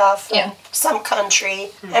stuff. Yeah. And some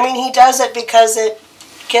country. I mean, he does it because it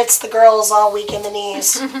gets the girls all weak in the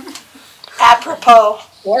knees. Apropos.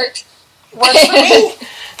 Worked. Works for me.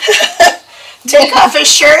 Take off his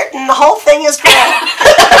shirt and the whole thing is gone.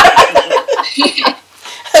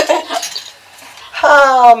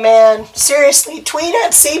 Oh, man. Seriously, tweet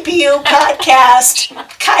at CPU Podcast.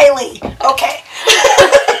 Kylie. Okay.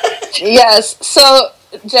 Yes, so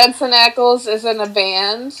Jensen Ackles is in a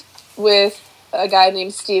band with a guy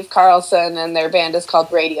named Steve Carlson, and their band is called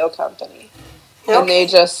Radio Company. And they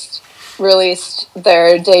just released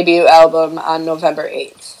their debut album on November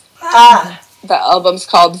 8th. Ah, The album's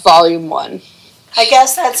called Volume 1. I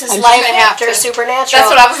guess that's his I'm life gonna have after to- Supernatural. That's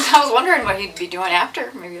what I was wondering what he'd be doing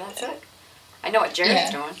after. Maybe that's it. I know what Jared's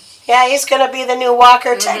Yeah. doing. Yeah, he's going to be the new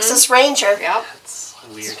Walker, Texas Ranger. Yep.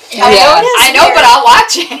 Weird. I know Yeah. it is I know, weird. but I'll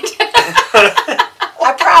watch it.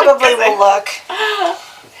 I probably will look.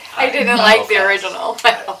 I didn't like the original.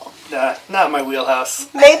 Not my wheelhouse.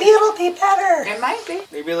 Maybe it'll be better. It might be.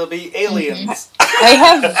 Maybe it'll be aliens. I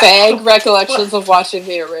have vague recollections of watching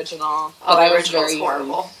the original, but Oh, I the was original's very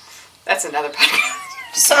horrible. That's another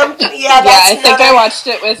podcast. Yeah, That's I think I another watched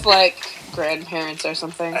it with like grandparents or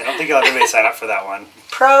something. I don't think you'll have anybody sign up for that one.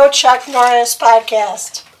 pro Chuck Norris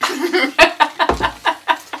podcast.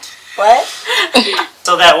 What?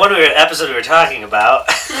 So that one episode we were talking about,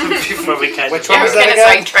 before we kind Which of... one Yeah, was we're that getting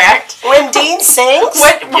again? sidetracked. When Dean sings?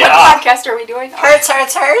 What Yeah. podcast are we doing? Hearts.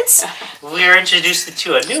 We were introduced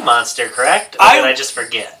to a new monster, correct? Or I- did I just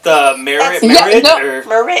forget? The Merit, Yeah, Merit, no. or...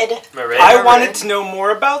 Marid. Marid? I wanted to know more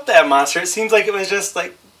about that monster. It seems like it was just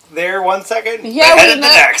like there 1 second, Yeah, ahead we of the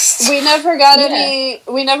ne- next. We never got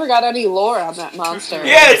any lore on that monster.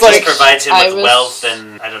 Yeah, It it's just like provides him I with was wealth,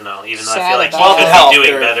 and I don't know, even though I sad feel like he about could it. Health, be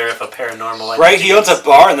doing or- better if a paranormal right. entity He owns a was-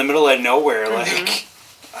 bar in the middle of nowhere. Like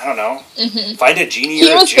I don't know. Find a genie He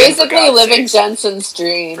or a was gin, for basically God's living sakes. Jensen's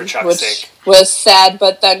dream, For Chuck's which sake. was sad,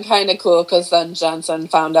 but then kind of cool because then Jensen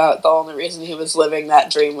found out the only reason he was living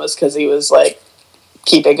that dream was because he was like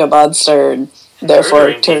keeping a monster and therefore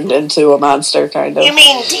Murdering turned people. into a monster, kind of. You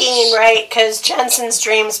mean Dean, right? Because Jensen's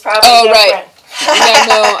dream's probably Oh, different. Yeah,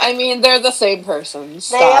 no, I mean they're the same person. They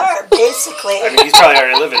Stop. are, basically. I mean, he's probably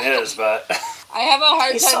already living his, but I have a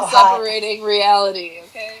hard He's time so hot. separating reality.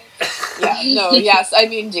 Okay. Yeah. No. Yes. I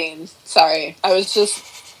mean Dean. Sorry. I was just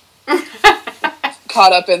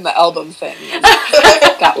caught up in the album thing and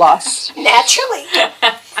got lost. Naturally.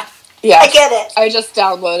 Yeah. I get it. I just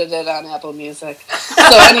downloaded it on Apple Music. So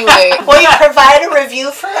anyway, Will you provide a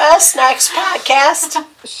review for us next podcast?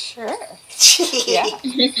 sure. Gee.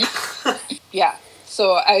 Yeah. Yeah.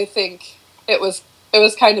 So I think it was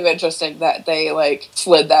kind of interesting that they like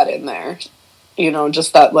slid that in there. You know,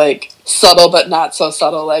 just that like subtle but not so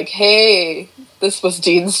subtle, like, hey, this was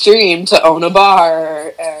Dean's dream to own a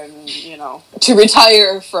bar and, you know, to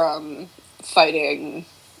retire from fighting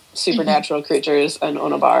supernatural creatures and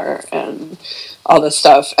own a bar and all this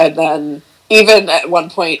stuff. And then even at one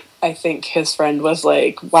point, I think his friend was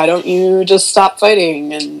like, why don't you just stop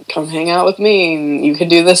fighting and come hang out with me and you can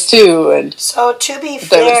do this too. And So to be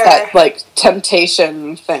there was fair, that like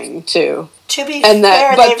temptation thing too. To be And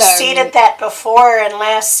fair, but they've then- stated that before in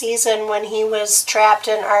last season when he was trapped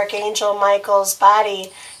in Archangel Michael's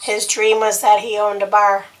body. His dream was that he owned a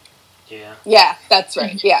bar. Yeah. Yeah, that's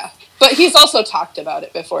right. Yeah. But he's also talked about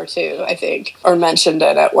it before too, I think, or mentioned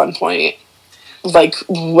it at one point, like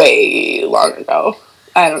way long ago.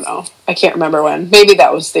 I don't know. I can't remember when. Maybe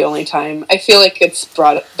that was the only time. I feel like it's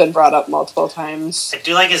been brought up multiple times. I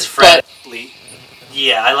do like his friend. Lee.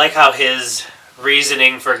 Yeah, I like how his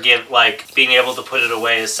reasoning for being able to put it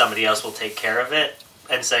away is somebody else will take care of it,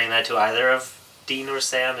 and saying that to either of Dean or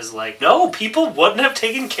Sam is like, no, people wouldn't have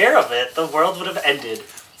taken care of it. The world would have ended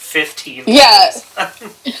 15 Yeah.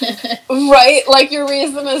 times. Right? Like, your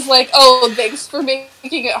reason is like, oh, thanks for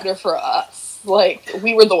making it harder for us. Like,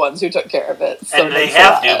 we were the ones who took care of it. So And they thanks a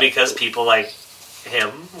have to lot. because people like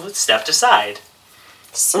him stepped aside.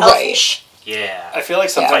 Selfish. Yeah. I feel like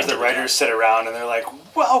sometimes Yeah. the writers sit around and they're like,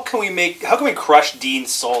 well, how can we crush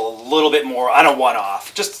Dean's soul a little bit more on a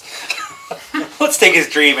one-off? Just, let's take his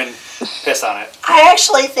dream and piss on it. I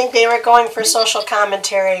actually think they were going for social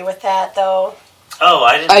commentary with that, though. Oh,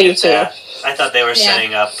 I didn't I get do too. that. I thought they were Yeah.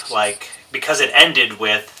 setting up, because it ended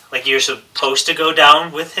with, you're supposed to go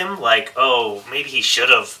down with him, oh, maybe he should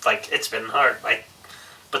have, it's been hard,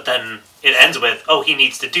 but then it ends with, oh, he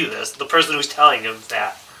needs to do this. The person who's telling him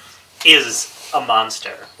that is a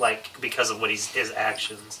monster, because of his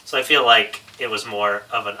actions. So I feel like it was more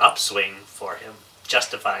of an upswing for him,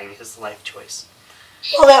 justifying his life choice.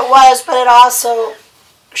 Well, it was, but it also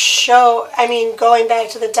going back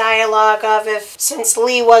to the dialogue of since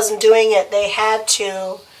Lee wasn't doing it, they had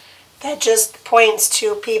to, that just points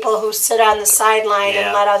to people who sit on the sideline Yeah.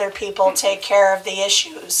 and let other people take care of the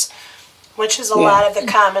issues, which is a Yeah. lot of the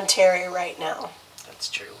commentary right now. That's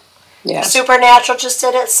true. Yeah. Supernatural just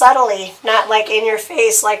did it subtly, not in your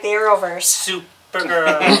face like the Arrowverse.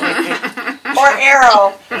 Supergirl. Or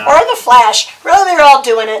Arrow. Or the Flash. Really, they're all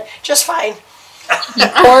doing it just fine.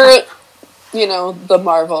 Or, the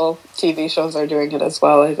Marvel TV shows are doing it as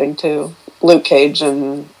well, I think, too. Luke Cage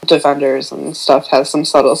and Defenders and stuff has some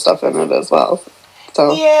subtle stuff in it as well.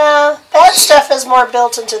 So, Yeah, that stuff is more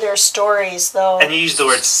built into their stories, though. And you use the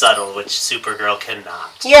word subtle, which Supergirl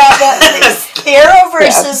cannot. Yeah, the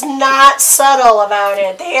Arrowverse Yeah. is not subtle about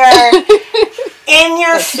it. They are in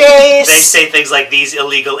your face. They say things like, these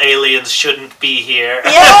illegal aliens shouldn't be here.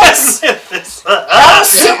 Yes! That was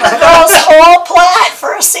Supergirl's whole plot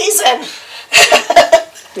for a season.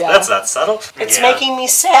 yeah. That's not subtle. It's Yeah. making me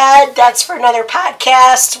sad. That's for another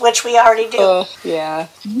podcast, which we already do. Yeah.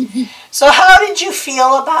 So how did you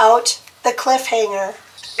feel about the cliffhanger?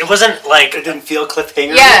 It wasn't It didn't feel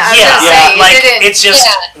cliffhanger. Yeah, I was gonna say, it didn't. it's just,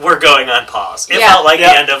 we're going on pause. It Yeah. felt like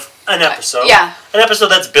Yeah. the end of an episode. Yeah. An episode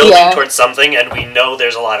that's building Yeah. towards something, and we know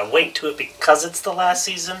there's a lot of weight to it because it's the last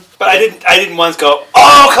season. But I didn't once go,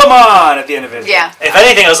 oh, come on, at the end of it. Yeah. If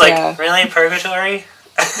anything, I was like, Yeah. really? Purgatory?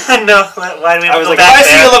 No, why do we have I to was go like, back I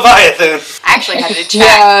see there? a Leviathan. I actually had to check.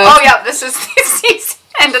 Yeah. Oh, yeah, this is the season,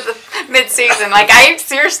 end of the mid-season. I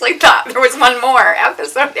seriously thought there was one more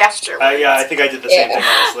episode after. I think I did the same thing,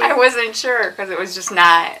 honestly. I wasn't sure because it was just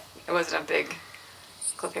not. It wasn't a big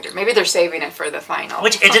cliffhanger. Maybe they're saving it for the final.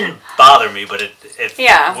 Which, it didn't bother me, but if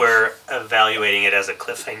Yeah. we're evaluating it as a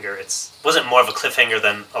cliffhanger, wasn't more of a cliffhanger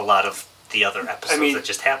than a lot of the other episodes that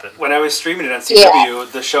just happened. When I was streaming it on CW,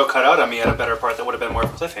 the show cut out on me at a better part that would have been more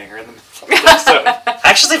of a cliffhanger in the middle of the episode. I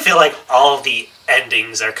actually feel like all of the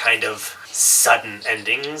endings are kind of sudden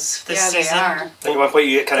endings this Yeah, they season. are. Like, at one point,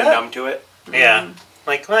 you get kind of numb to it. Yeah.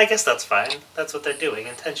 I guess that's fine. That's what they're doing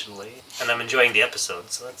intentionally. And I'm enjoying the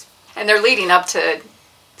episode, so that's... And they're leading up to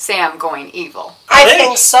Sam going evil, I Really?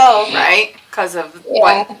 think so. right? Because of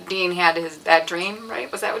what Dean had that dream,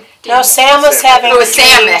 right? Was that what Dean? No, Sam was Sam. having It was the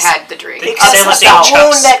Sam dreams that had the dream. Because because Sam was of seeing the Chuck's.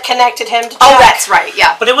 wound that connected him to Chuck. Oh, that's right.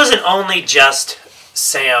 Yeah. But it wasn't only just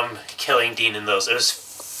Sam killing Dean in those. It was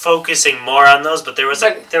focusing more on those, but there was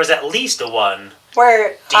at least a one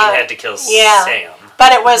Where Dean had to kill yeah. Sam.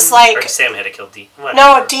 But it was Or like Sam had to kill Dean. no,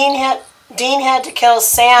 Whatever. Dean had to kill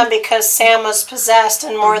Sam because Sam was possessed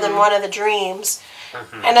in more than one of the dreams.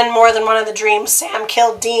 And in more than one of the dreams, Sam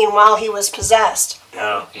killed Dean while he was possessed.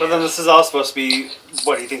 Oh, But then this is all supposed to be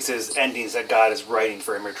what he thinks is endings that God is writing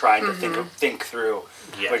for him or trying to think through.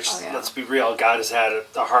 Yeah. Which, Oh, yeah. let's be real, God has had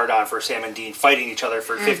a hard-on for Sam and Dean fighting each other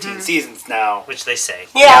for 15 seasons now. Which they say.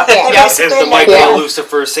 Yeah, they Yeah. There's basically the Michael Yeah.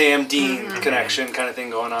 Lucifer, Sam, Dean connection kind of thing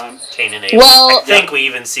going on. Cain and Abel. Well- I think we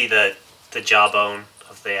even see the jawbone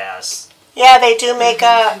of the ass. Yeah, they do make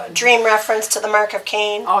a dream reference to the Mark of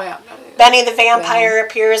Cain. Oh yeah. Benny the vampire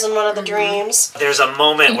appears in one of the dreams. There's a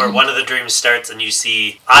moment where one of the dreams starts and you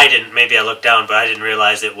see, maybe I looked down, but I didn't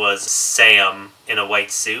realize it was Sam in a white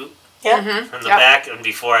suit. Yeah. from the back, and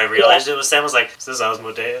before I realized it was Sam, I was like, "Is this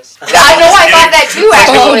Osmodeus?" I know, I thought that too,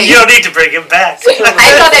 actually. You don't need to bring him back. I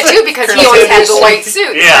thought that too because he always had the white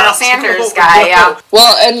suit. Yeah. Colonel Sanders guy, yeah.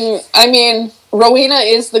 Well, and I mean, Rowena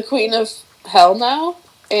is the queen of hell now,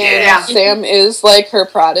 and Yeah. Sam is like her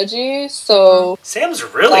prodigy. So Sam's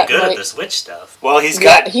really That good at might- this witch stuff. Well, he's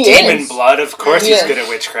Yeah, got he demon is. blood. Of course, He he's is. good at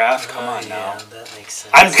witchcraft. Come on Yeah, now. that makes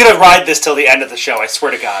sense. I'm gonna ride this till the end of the show. I swear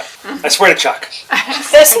to God. I swear to Chuck.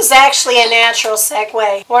 This is actually a natural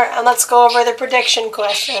segue. Let's go over the prediction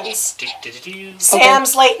questions. Do-do-do-do.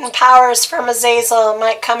 Sam's latent powers from Azazel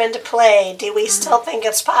might come into play. Do we still think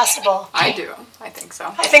it's possible? I do. I think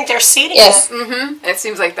so. I think they're seeding Yes. it. Mm-hmm. It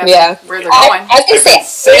seems like that's Yeah. where they're I going. was gonna I've been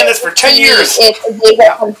saying this for 10 years. If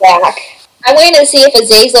Azazel comes back, I'm waiting to see if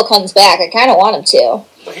Azazel comes back. I kind of want him to.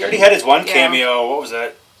 Well, he already had his one Yeah. cameo. What was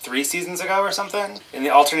that? 3 seasons ago or something? In the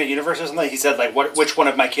alternate universe or something? He said, like, which one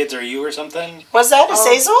of my kids are you or something? Was that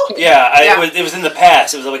Azazel? Yeah, Yeah. It was in the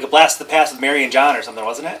past. It was like a blast of the past with Mary and John or something,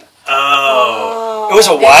 wasn't it? Oh. It was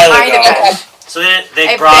a while kind ago. of is. So they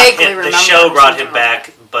I brought vaguely him, the remember show brought him something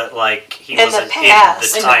back, but like he In the wasn't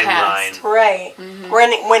past. in In the the timeline. past. Right.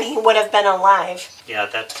 When he would have been alive. Yeah,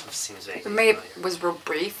 that seems vague. It may was real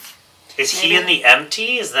brief. Is he in the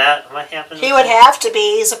empty? Is that what happened? He would have to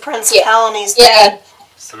be. He's a prince of Yeah. hell and he's Yeah. dead.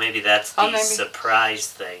 So maybe that's the Oh, maybe. surprise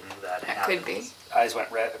thing that That happens. could be. Eyes went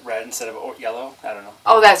red instead of yellow. I don't know.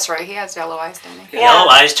 Oh, that's right. He has yellow eyes, doesn't he? Yellow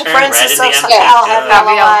eyes the turn red princes in the of empty. hell have Good.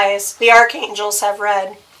 yellow Yeah. eyes. The archangels have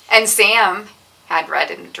red. And Sam had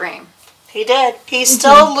red in the dream. He did. He's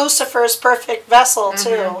still Lucifer's perfect vessel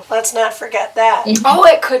too. Let's not forget that. Oh,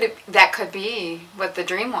 that could be what the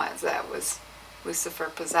dream was. That was Lucifer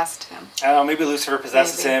possessed him. I don't know, maybe Lucifer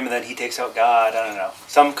possesses Maybe. him and then he takes out God. I don't know.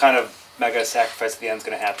 Some kind of mega sacrifice at the end's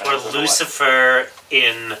going to happen. I Or don't know what. Lucifer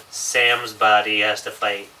in Sam's body has to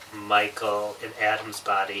fight Michael in Adam's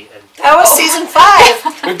body, and That was season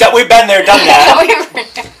 5. We've been there, done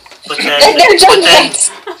that. but They're then doing that.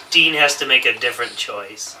 Dean has to make a different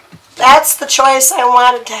choice. That's the choice I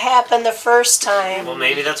wanted to happen the first time. Well,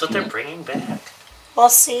 maybe that's what they're bringing back We'll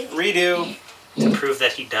see. Redo. to prove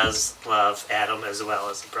that he does love Adam as well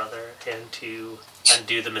as a brother, and to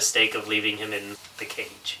undo the mistake of leaving him in the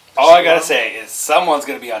cage. All I gotta say is someone's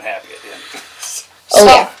gonna be unhappy at the end. Oh,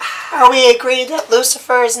 yeah. Are we agreed that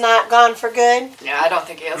Lucifer is not gone for good? Yeah, I don't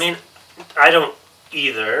think he is. I mean, I don't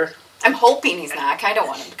either, I'm hoping he's not. I kind of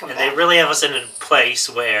want him to come and back. they really have us in a place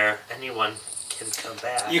where anyone can come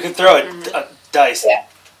back. You can throw a dice Yeah.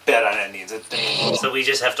 bet on endings. So we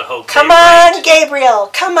just have to hope. Come they're on, right. Gabriel.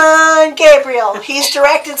 Come on, Gabriel. He's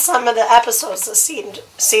directed some of the episodes this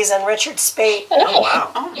season, Richard Spate. Oh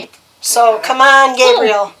wow! So come on,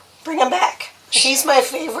 Gabriel. Bring him back. He's my He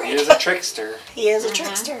favorite. is a trickster. He is a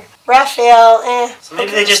trickster. Raphael, So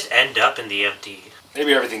maybe they just end up in the empty.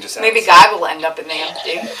 Maybe everything just ends. Maybe God will end up in the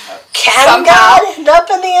empty. Can somehow. God end up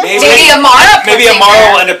in the empty? Maybe Amara. Maybe could be Amara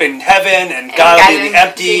there. will end up in heaven, and And God will God be in in the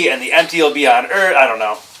empty, the- and the empty will be on earth. I don't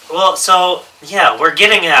know. Well, so yeah, we're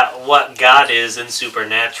getting at what God is in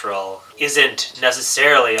Supernatural isn't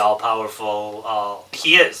necessarily all powerful.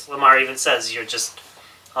 He is. Lamar even says you're just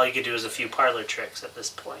all you could do is a few parlor tricks at this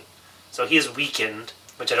point. So he is weakened,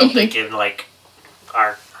 which I don't think in like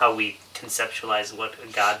our how we conceptualize what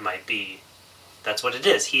God might be. That's what it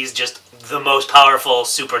is. He's just the most powerful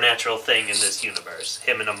supernatural thing in this universe.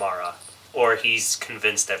 Him and Amara, or he's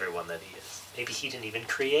convinced everyone that he is. Maybe he didn't even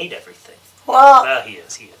create everything. Well, Well, he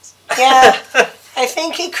is. He is. yeah. I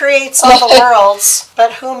think he creates all the worlds,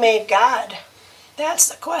 but who made God? That's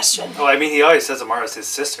the question. Well, I mean, he always says Amara's his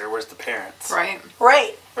sister. Where's the parents? Right.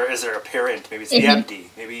 Right. Or is there a parent? Maybe it's the empty.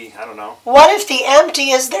 Maybe, I don't know. What if the empty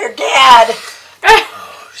is their dad?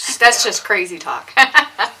 That's just crazy talk.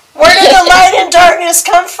 Where did the light and darkness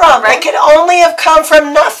come from? Right. It could only have come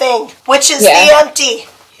from nothing, which is Yeah. the empty.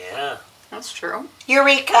 Yeah, That's true.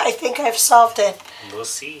 Eureka, I think I've solved it. we'll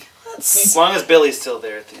see. As long as Billy's still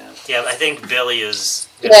there at the end. Yeah, I think Billy is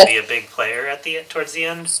going Yeah. to be a big player at towards the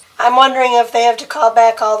end. I'm wondering if they have to call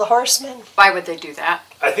back all the horsemen. Why would they do that?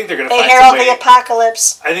 I think they're going to They find herald some the way.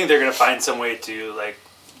 apocalypse. I think they're going to find some way to, like,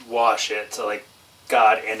 wash it. So, like,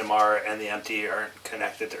 God and Amara and the empty aren't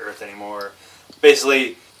connected to Earth anymore.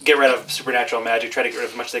 Basically, get rid of supernatural magic, try to get rid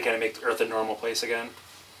of as much as they can to make Earth a normal place again.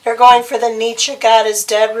 They're going for the Nietzsche God is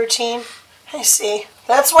dead routine. I see.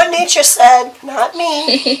 That's what Nietzsche said, not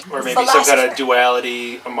me. Or maybe some kind Philosopher. of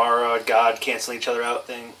duality, Amara, God canceling each other out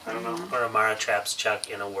thing. I don't know. Or Amara traps Chuck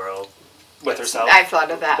in a world. With herself. I thought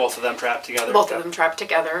of that. Both of them trapped together. Both of them trapped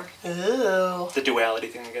together. Ooh. The duality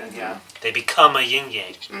thing again, yeah. They become a yin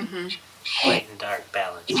yang. Light and dark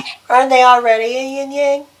balance. Aren't they already a yin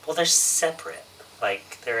yang? Well, they're separate.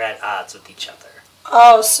 Like, they're at odds with each other.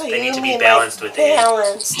 Oh, so They you need to be mean balanced like with age.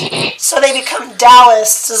 balanced. So they become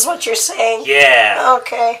Taoists, is what you're saying? Yeah.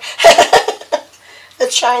 Okay. The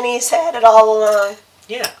Chinese had it all along.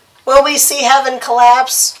 Yeah. Will we see heaven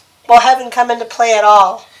collapse? Will heaven come into play at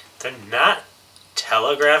all? They're not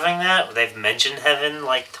telegraphing that. They've mentioned heaven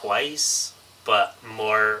like twice, but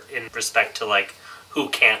more in respect to like who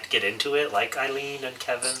can't get into it, like Eileen and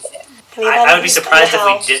Kevin. I would be surprised if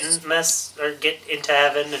we didn't mess or get into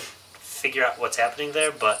heaven and figure out what's happening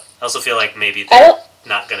there, but I also feel like maybe they're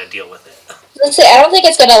not going to deal with it. Let's say I don't think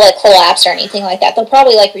it's gonna like collapse or anything like that. They'll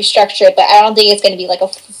probably like restructure it, but I don't think it's gonna be like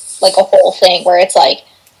a whole thing where it's like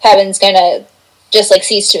heaven's gonna just like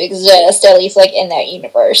cease to exist, at least like in that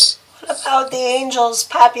universe. What about the angels?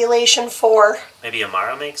 Population 4. Maybe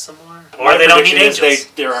Amara makes some more? My Or they don't need prediction is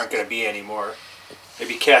angels. there aren't going to be any more.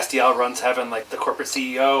 Maybe Castiel runs heaven like the corporate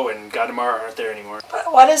CEO, and God and Amara aren't there anymore.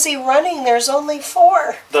 But what is he running? There's only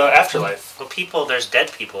 4. The afterlife. Well, there's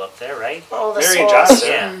dead people up there, right? Oh, the Mary and souls. Johnson.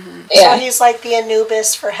 Yeah. So Yeah. he's like the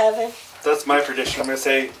Anubis for heaven. That's my prediction. I'm going to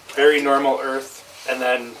say very normal Earth, and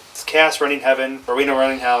then it's Cass running heaven, Rowena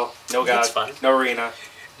running hell, no God, That's fun. no Rowena.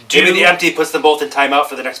 Maybe the empty puts them both in timeout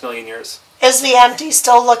for the next million years. Is the empty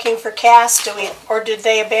still looking for Cass, or did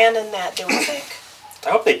they abandon that, do we think? I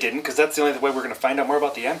hope they didn't, because that's the only way we're going to find out more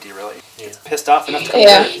about the empty, really. Yeah. It's pissed off enough to come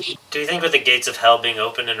Yeah. here. Do you think with the gates of hell being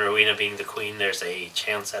open and Rowena being the queen, there's a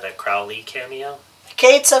chance at a Crowley cameo? The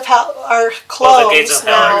gates of hell are Well, closed the gates of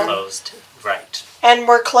hell now, are closed. Right. and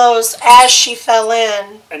were closed as she fell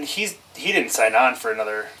in. And he didn't sign on for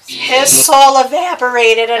another... His soul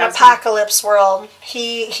evaporated in Yes. Apocalypse World.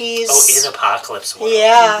 He's Oh, in Apocalypse World.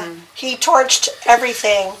 yeah. He torched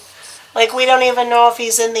everything. Like, we don't even know if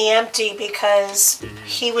he's in the empty because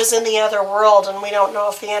he was in the other world, and we don't know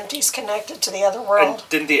if the empty's connected to the other world. And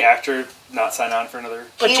didn't the actor not sign on for another...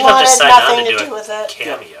 But He you don't just wanted sign on nothing to to do do a with it.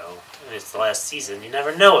 cameo. And it's the last season. You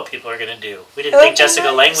never know what people are going to do. We It didn't would think be Jessica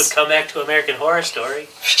nice. Lange would come back to American Horror Story.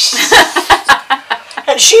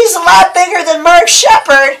 And she's a lot bigger than Mark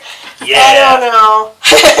Shepard. Yeah. I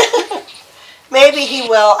don't know. Maybe he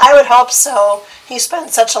will. I would hope so. He spent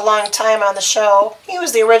such a long time on the show. He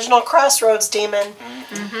was the original Crossroads demon.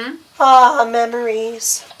 Ah,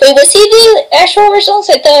 memories. Wait, was he the actual originals?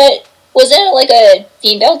 I thought, wasn't it like a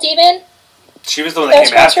female demon? She was the one that That's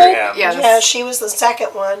came after right. him. Yeah, Yeah, she was the second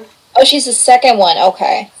one. Oh, she's the second one.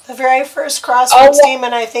 Okay. The very first Crossroads Oh,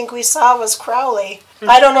 demon I think we saw was Crowley.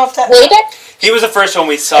 I don't know if that... Way back. He was the first one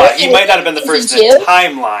we saw. He might not have been the first in Season the 2?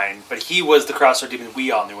 timeline, but he was the crossroad demon we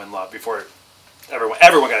all knew and loved before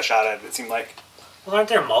everyone got a shot at it, it seemed like. Well, aren't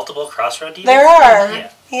there multiple Crossroad demons? There are.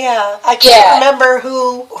 Yeah. Yeah. I can't Yeah. remember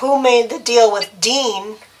who made the deal with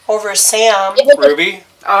Dean over Sam. It was a- Ruby?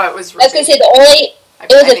 Oh, it was. I was gonna say the only. It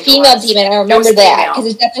was a female demon. I remember was that female.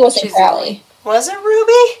 because it definitely wasn't She's Crowley. Was it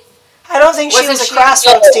Ruby? I don't think she Wasn't was a she-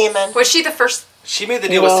 Crossroads No. demon. Was she the first? She made the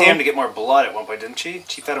deal No. with Sam to get more blood at one point, didn't she?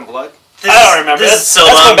 She fed him blood? This I don't is- remember. This That's- is so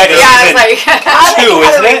that's long going back to ago. Yeah, I season- was like. I Two,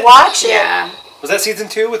 gotta isn't it? rewatch it. Yeah. Was that season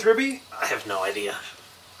 2 with Ruby? I have no idea.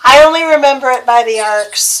 I only remember it by the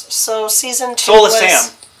arcs. So season 2 Soul of was...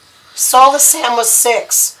 Sam. Soul of Sam was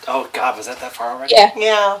 6. Oh, God, was that far already? Yeah.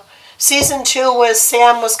 Yeah. Season 2 was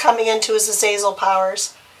Sam was coming into his Azazel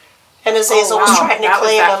powers. And Azazel was trying to that was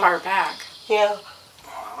claim that him. far back. Yeah.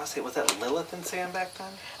 Oh, I want to say, was that Lilith and Sam back then?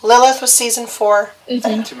 Lilith was season 4.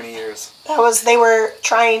 Too many years. They were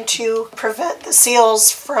trying to prevent the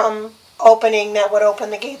seals from opening that would open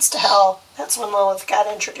the gates to hell. That's when Lilith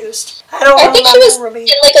got introduced. I don't I remember think she was Ruby. in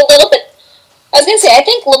like a little bit. I was gonna say I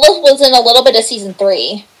think Lilith was in a little bit of season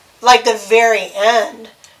 3. Like the very end.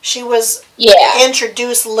 She was Yeah.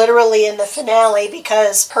 introduced literally in the finale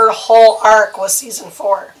because her whole arc was season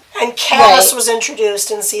 4. And Cass Right. was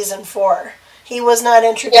introduced in season 4. He was not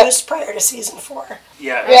introduced prior to season 4.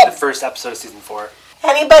 Yeah, Yep. the first episode of season 4.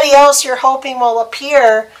 Anybody else you're hoping will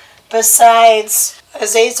appear besides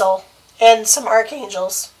Azazel and some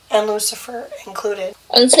archangels and Lucifer included?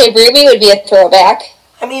 I would say Ruby would be a throwback.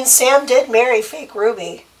 I mean, Sam did marry fake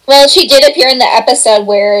Ruby. Well, she did appear in the episode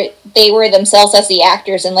where they were themselves as the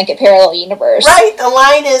actors in like a parallel universe. Right, the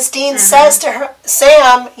line is Dean says to her,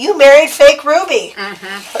 Sam, you married fake Ruby.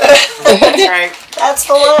 That's right. That's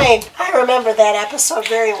the line. I remember that episode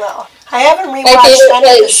very well. I haven't favorite rewatched any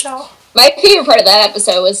of the was- show. My favorite part of that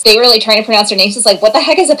episode was they were like trying to pronounce their names. It's like, what the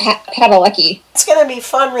heck is a Padalecki? It's going to be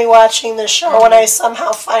fun rewatching the show when I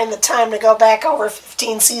somehow find the time to go back over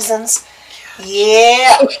 15 seasons.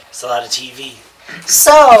 Yeah. It's a lot of TV.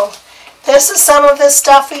 So, this is some of the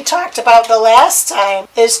stuff we talked about the last time.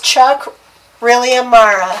 Is Chuck really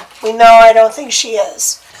Amara? We know I don't think she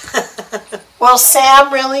is. Will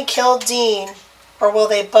Sam really kill Dean? Or will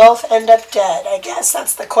they both end up dead? I guess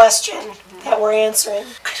that's the question that we're answering.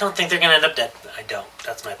 I don't think they're going to end up dead. I don't.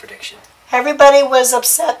 That's my prediction. Everybody was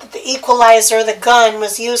upset that the equalizer, the gun,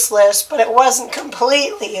 was useless, but it wasn't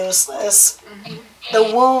completely useless. The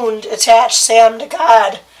wound attached Sam to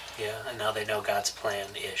God. Yeah, and now they know God's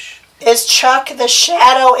plan-ish. Is Chuck the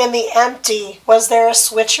shadow in the empty? Was there a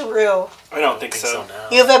switcheroo? I don't think so. now.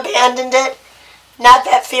 You've abandoned it? Not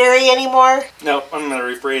that theory anymore? No, I'm going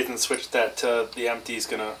to rephrase and switch that to the empty's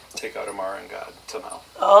going to take out Amara and God somehow.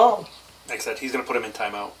 Oh. Like I said, he's going to put him in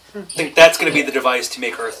timeout. I think that's going to be the device to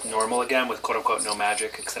make Earth normal again with quote-unquote no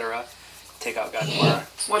magic, etc. Take out God and Amara.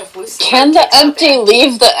 What if Lucifer Can the takes out empty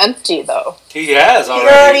leave the empty, though? He has You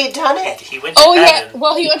already. already done it. He went to Oh, yeah. heaven.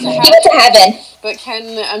 Well, he went to He heaven. went to heaven. But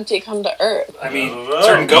can the empty come to Earth? I mean, Oh.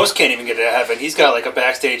 certain ghosts can't even get to heaven. He's got like a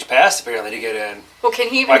backstage pass apparently to get in. Well, can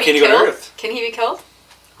he even Why be can't he go to killed? Earth? Can he be killed?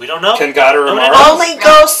 We don't know. Can God or No, no, Amara? no. Only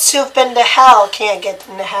ghosts who've been to hell can't get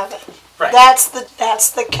into heaven. Right. That's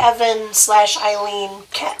the Kevin/Eileen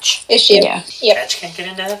catch. Issue. Yeah. Yep. Catch can't get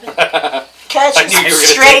into heaven? Catch I knew you were gonna is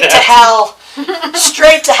say straight to that. hell.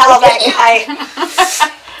 Straight to hell, that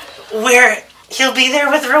guy. Where he'll be there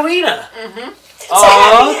with Rowena.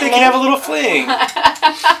 Oh, they can have a little fling.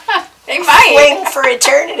 They might. Waiting for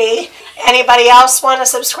eternity. Anybody else want to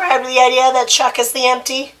subscribe to the idea that Chuck is the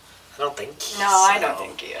empty? I don't think so. No, I don't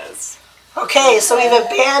think he is. Okay, so we've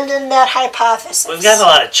abandoned that hypothesis. We've got a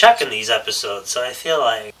lot of Chuck in these episodes, so I feel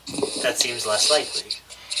like that seems less likely.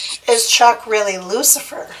 Is Chuck really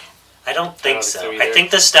Lucifer? I don't think so. either. I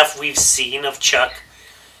think the stuff we've seen of Chuck,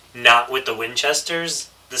 not with the Winchesters,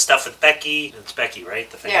 the stuff with Becky, it's Becky, right?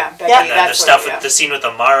 The thing. Yeah, Becky, Yeah. And then the that's stuff what, yeah. with the scene with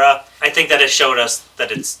Amara, I think that has showed us that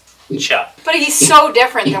it's Chuck. But he's so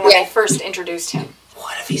different than when Yeah. they first introduced him.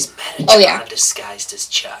 What if he's Metatron Oh, yeah. disguised as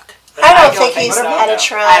Chuck? I don't don't think think he's so.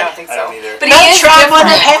 Metatron. I don't think so. I don't either. But he is Metatron wouldn't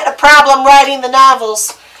have different. had a problem writing the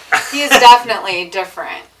novels. He is definitely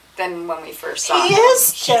different than when we first saw He him.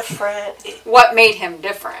 is different. What made him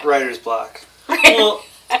different? Writer's block. Well,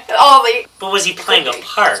 All the but was he playing a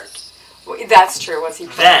part? that's true. Was he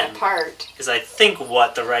playing Then- a part? Because I think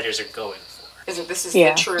what the writers are going for. Is it this is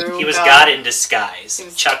Yeah. the true? He was God in disguise. He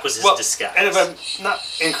was- Chuck was his Well, disguise. and if I'm not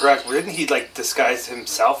incorrect, didn't he like disguise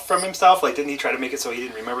himself from himself? Like, didn't he try to make it so he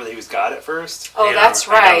didn't remember that he was God at first? Oh, I don't- that's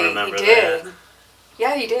I don't right. remember He did. that.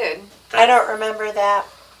 Yeah, he did. I don't remember that.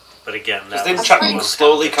 But again, Because that didn't was Chuck one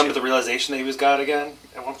slowly kind come of to the realization that he was God again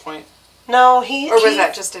at one point? No, Or was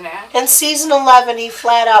that just an act? in season 11, he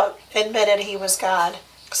flat out admitted he was God.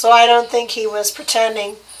 So I don't think he was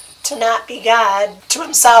pretending to not be God to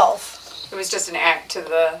himself. It was just an act to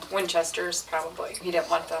the Winchesters, probably. He didn't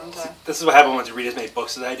want them to. This is what happened when you read as many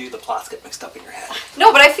books as I do. The plots get mixed up in your head.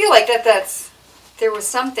 No, but I feel like that's. There was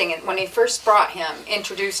something when he first brought him,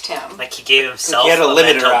 introduced him, Like he gave himself He had a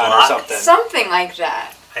limiter mental on or block. something. something like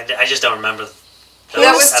that. I just don't remember. He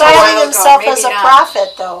That was was styling a while ago, himself maybe as a not. prophet,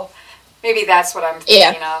 though. Maybe that's what I'm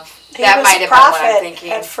Yeah. thinking of. He That was might a have been what I'm prophet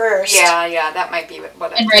thinking. at first. Yeah, that might be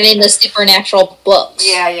what I'm And writing the supernatural books.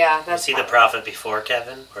 Yeah, Was that's he the fine. prophet before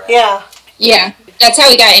Kevin? Or Yeah. Yeah. That's how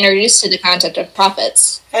we got introduced to the concept of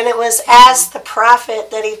prophets. And it was as the prophet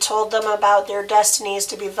that he told them about their destinies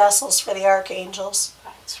to be vessels for the archangels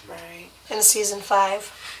That's right. in season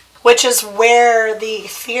 5. Which is where the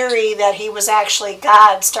theory that he was actually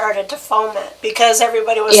God started to foment. Because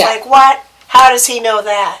everybody was Yeah. like, what? How does he know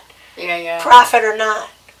that? Yeah. Prophet or not?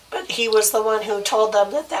 But he was the one who told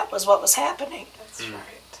them that that was what was happening. That's right.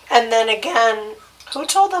 And then again, who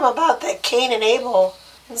told them about that Cain and Abel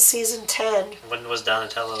in season 10? when was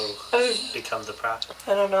Donatello become the prophet?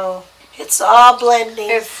 I don't know. It's all blending.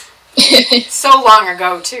 It's so long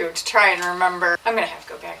ago too to try and remember. I'm gonna have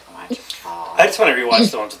to go back and watch it. Oh, I just want to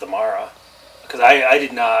rewatch the ones with Amara. Because I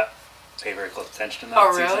did not pay very close attention to that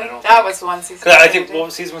oh season. really? I don't That think. was one season. 'Cause I think,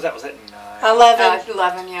 what season was that? Was it 9? 11.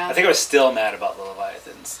 11, yeah. I think I was still mad about the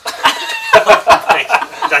Leviathans.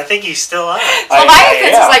 I think he's still on.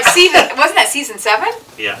 Leviathans was like season. Wasn't that season 7?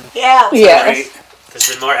 Yeah. Yeah. Yes. Right? There's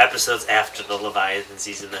been more episodes after the Leviathan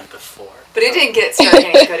season than before. But it didn't start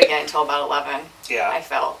getting good again until about 11. I Yeah.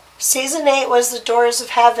 felt. Season 8 was the Doors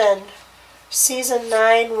of Heaven. Season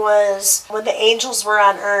 9 was when the angels were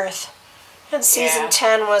on Earth. And season Yeah.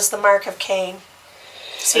 10 was the Mark of Cain.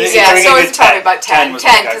 Season- Yeah, started so getting it's probably good. about 10. 10, was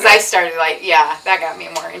when it got because good. I started that got me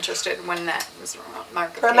more interested when that was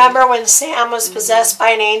Mark of Remember when Sam was possessed by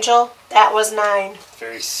an angel? That was 9.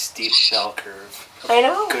 Very steep bell curve of I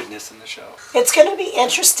know. goodness in the show. It's going to be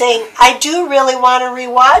interesting. I do really want to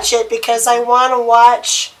rewatch it because I want to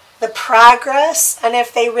watch the progress and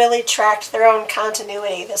if they really tracked their own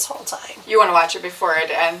continuity this whole time. You want to watch it before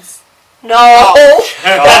it ends? No, that's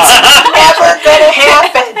never gonna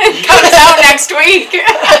happen. Comes out next week.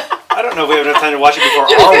 I don't know if we have enough time to watch it before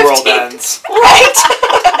our world ends.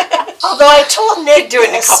 Right? Although I told Nick Do it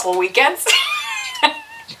in a this. couple weekends.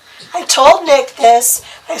 I told Nick this.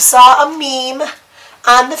 I saw a meme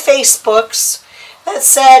on the Facebooks that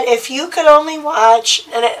said if you could only watch,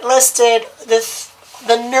 and it listed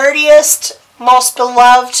the nerdiest, most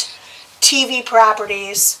beloved TV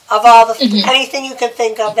properties of all the anything you can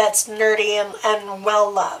think of that's nerdy and well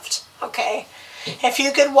loved. Okay, if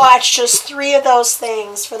you could watch just 3 of those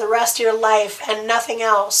things for the rest of your life and nothing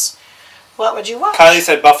else, what would you watch? Kylie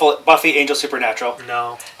said Buffy, Angel, Supernatural.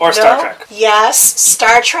 No. Or Star Trek. Yes,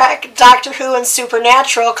 Star Trek, Doctor Who, and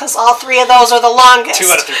Supernatural, because all 3 of those are the longest. 2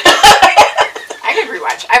 out of 3. I could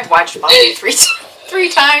rewatch. I've watched Buffy three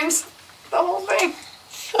times. The whole thing.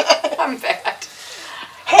 I'm bad.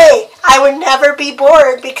 Hey, I would never be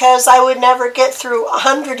bored because I would never get through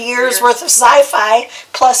 100 years worth of sci-fi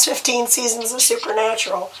plus 15 seasons of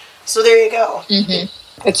Supernatural. So there you go.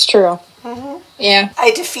 Mm-hmm. It's true. Mm-hmm. Yeah.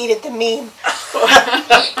 I defeated the meme.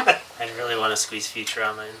 I really want to squeeze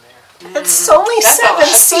Futurama in there. It's only That's 7 all.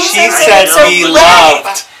 seasons. She and said it's a beloved.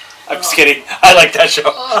 wreck. I'm just kidding. I like that show.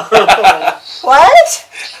 What?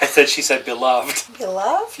 I said she said beloved.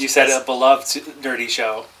 Beloved? You said a beloved nerdy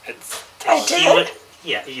show. It's I He did. would,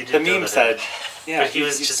 yeah, you did. the know meme that. said. Yeah, But he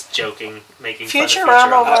was just joking, making Futurama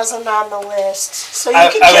fun of Futurama. wasn't on the list. So you I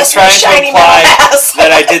can was kiss my trying to shiny imply metal ass.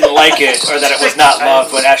 that I didn't like it or that it was not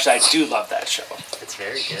loved, but actually I do love that show. It's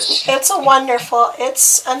very good. It's a wonderful,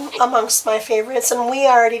 it's amongst my favorites, and we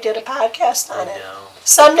already did a podcast I on it. know.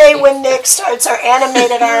 Someday when Nick starts our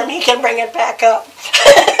animated arm, he can bring it back up.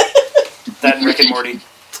 That and Rick and Morty.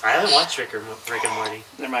 I haven't watched Rick and Morty.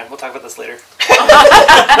 Never mind, we'll talk about this later.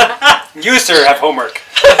 You, sir, have homework.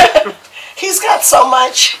 He's got so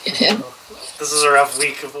much. This is a rough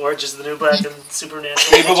week of Orange is the New Black and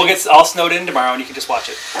Supernatural. Maybe we'll get all snowed in tomorrow and you can just watch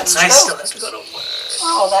it. That's I true. still have to go to work.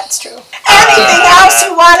 Oh, that's true. Anything else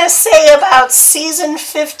you want to say about season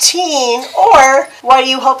 15, or what do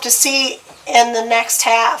you hope to see in the next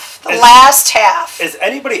half, the last half? Is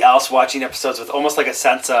anybody else watching episodes with almost like a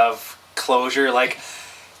sense of closure? Like,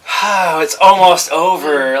 oh, it's almost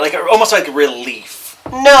over. Like, almost like relief.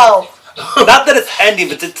 No. Not that it's ending,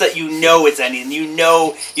 but it's that you know it's ending. And you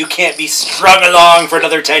know you can't be strung along for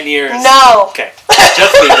another 10 years. No. Okay.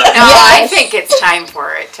 Just me then. No, I Yes. think it's time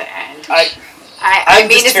for it to end. I I'm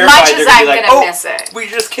mean, just as terrified much they're as gonna I'm be like, going to "Oh, miss it. We're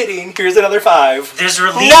just kidding. Here's another 5. There's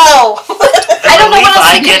relief. No. I don't know what else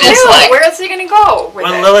I he get can is do. like Where is he going to go with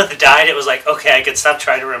when it? Lilith died, it was like, okay, I could stop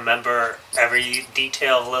trying to remember every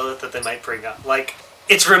detail of Lilith that they might bring up. Like,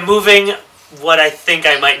 it's removing what I think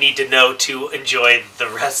I might need to know to enjoy the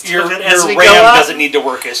rest Your of it as we go RAM on. doesn't need to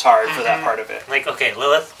work as hard for that part of it. Like, okay,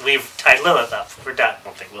 Lilith, we've tied Lilith up. We're done. I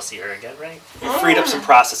don't think we'll see her again, right? You freed up some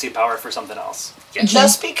processing power for something else. Yeah.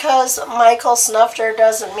 Just because Michael snuffed her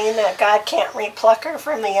doesn't mean that God can't repluck her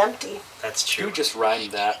from the empty. That's You true. just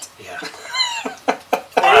rhymed that. Yeah.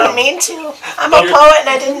 I didn't mean to. I'm a poet and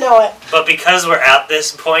I didn't know it. But because we're at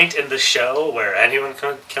this point in the show where anyone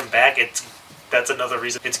can come back, that's another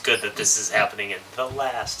reason it's good that this is happening in the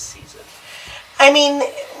last season. I mean,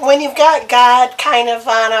 when you've got God kind of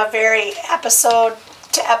on a very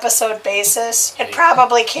episode-to-episode basis, it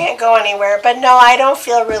probably can't go anywhere. But no, I don't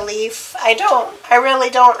feel relief. I don't. I really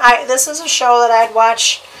don't. This is a show that I'd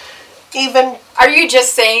watch even... Are you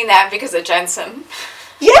just saying that because of Jensen?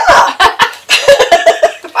 Yeah,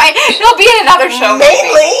 He'll be in another show,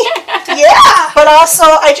 mainly. Yeah. But also,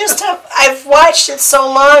 I've watched it so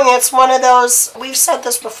long, it's one of those... We've said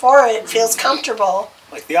this before, it feels comfortable.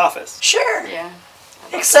 Like The Office. Sure. Yeah.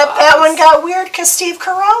 Except that one got weird because Steve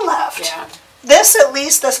Carell left. Yeah. This, at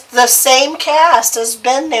least, the same cast has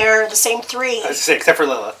been there, the same 3. I was gonna say, except for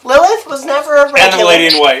Lilith. Lilith was never a regular. And the lady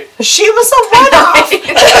in white. She was a one-off.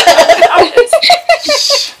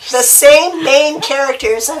 The same main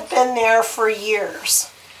characters have been there for years.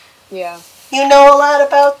 Yeah. You know a lot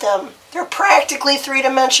about them. They're practically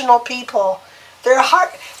 3-dimensional people. They're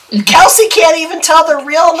hard. Kelsey can't even tell the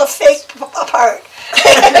real and the fake apart.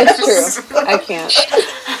 It's true. I can't.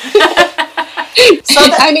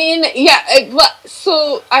 I mean, yeah.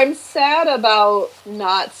 So I'm sad about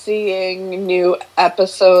not seeing new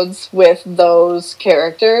episodes with those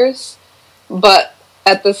characters, but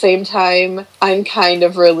at the same time, I'm kind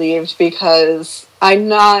of relieved because I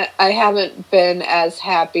haven't been as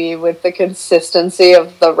happy with the consistency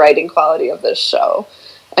of the writing quality of this show.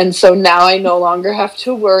 And so now I no longer have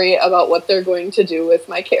to worry about what they're going to do with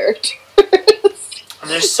my characters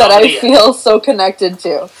There's so that many. I feel so connected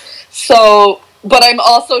to. So, but I'm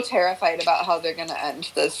also terrified about how they're going to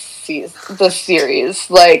end this series.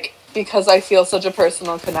 Like, because I feel such a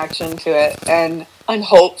personal connection to it, and I'm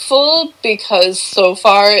hopeful because so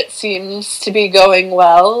far it seems to be going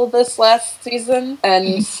well this last season,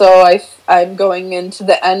 and so I'm going into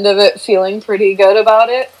the end of it feeling pretty good about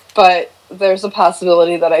it, but there's a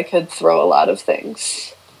possibility that I could throw a lot of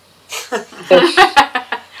things.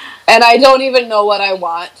 And I don't even know what I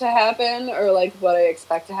want to happen or like what I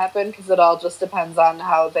expect to happen because it all just depends on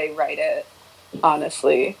how they write it,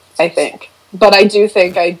 honestly, I think. But I do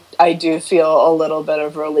think I do feel a little bit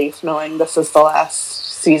of relief knowing this is the last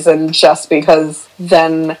season just because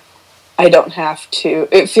then I don't have to,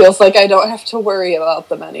 it feels like I don't have to worry about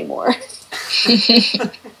them anymore.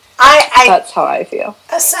 That's how I feel.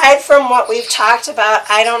 Aside from what we've talked about,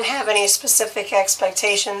 I don't have any specific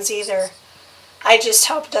expectations either. I just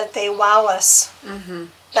hope that they wow us. Mm-hmm.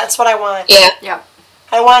 That's what I want. Yeah.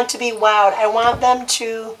 I want to be wowed. I want them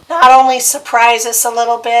to not only surprise us a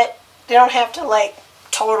little bit, they don't have to like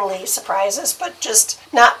totally surprise us, but just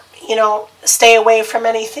not, stay away from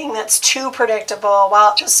anything that's too predictable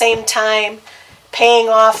while at the same time paying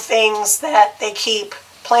off things that they keep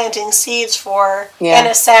planting seeds for in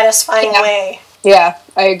a satisfying way. Yeah,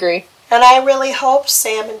 I agree. And I really hope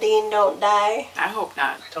Sam and Dean don't die. I hope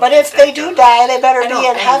not. But if they do die, they better be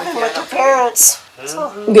in heaven with their parents.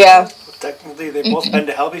 So. Yeah. Technically, they've both been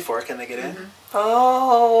to hell before. Can they get in?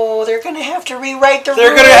 Oh, they're going to have to rewrite the rules.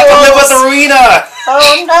 They're going to have to live with Arena!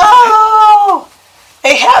 Oh, no!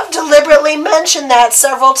 They have deliberately mentioned that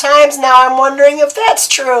several times now. I'm wondering if that's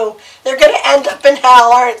true. They're going to end up in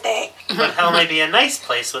hell, aren't they? But hell may be a nice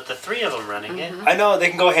place with the three of them running it. I know, they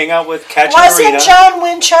can go hang out with Catch and Arena. Wasn't John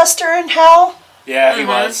Winchester in hell? Yeah, he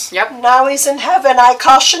was. Yep. Now he's in heaven. I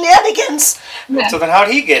call shenanigans. So then how'd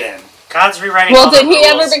he get in? God's rewriting Well, all the did he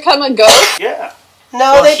rules. ever become a ghost? Yeah.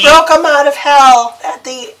 No, they broke him out of hell at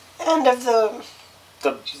the end of the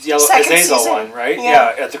yellow second Azazel season. one, right?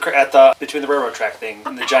 Yeah. At the between the railroad track thing,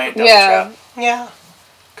 and the giant death trap. Yeah.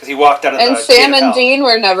 Because he walked out of And the Sam gate of and hell. Dean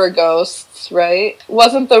were never ghosts, right?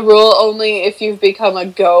 Wasn't the rule only if you've become a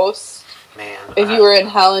ghost? Man. If you were in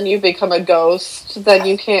hell and you become a ghost, then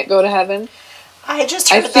you can't go to heaven? I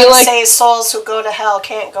just I heard feel them like- say souls who go to hell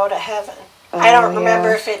can't go to heaven. I don't remember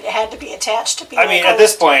if it had to be attached to being I mean, a at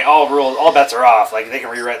this ghost. point, all bets are off. Like, they can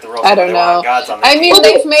rewrite the rules I if don't they know. want. God's on their I team. mean,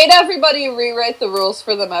 they've made everybody rewrite the rules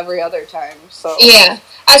for them every other time, so... Yeah.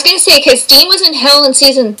 I was going to say, because Dean was in hell at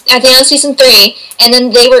the end of season 3, and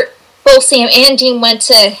then both Sam and Dean went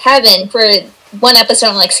to heaven for one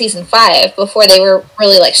episode in, season 5, before they were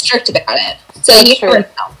really, strict about it. So That's you true. never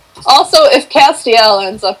know. Also, if Castiel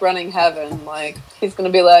ends up running heaven, he's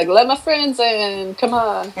gonna be like, let my friends in, come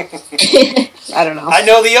on. I don't know. I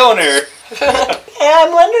know the owner. And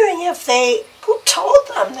I'm wondering if who told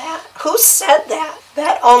them that? Who said that?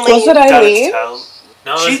 That only... Was it Eileen?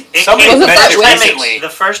 No, somebody Was it that mentioned recently. the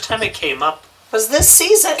first time it came up was this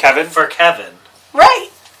season. Kevin? for Kevin. Right.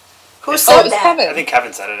 Who Oh, said it was that? Kevin. I think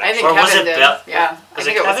Kevin said it, I actually. think Or was Kevin it did. Bel- Yeah. was I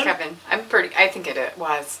think it it was Kevin? Kevin. I think it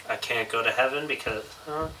was. I can't go to heaven because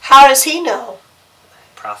How does he know?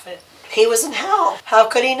 prophet. He was in hell. How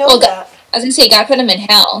could he know Well, that? I was going to say, God put him in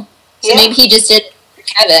hell. So Yeah. maybe he just did it for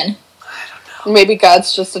Kevin. Maybe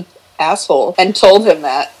God's just an asshole and told him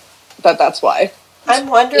that's why. I'm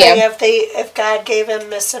wondering Yeah. if God gave him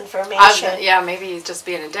misinformation. Yeah, maybe he's just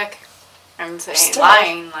being a dick. And saying, Still.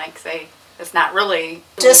 lying, say, it's not really...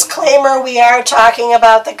 Disclaimer, we are talking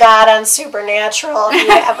about the God on Supernatural, if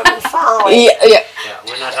you haven't been following. Yeah. Yeah,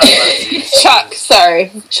 we're not talking about Zeus. Chuck,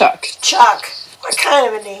 sorry. Chuck. Chuck. What kind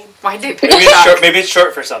of a name? Why'd they pick Maybe it's Chuck? short. Maybe it's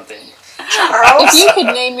short for something. If Charles? you could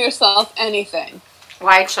name yourself anything,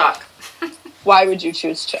 Why Chuck? why would you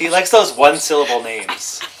choose Chuck? He likes those one-syllable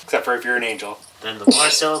names. Except for if you're an angel. Then the more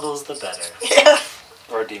syllables, the better. Yeah.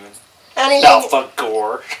 Or a demon. Anything. Alpha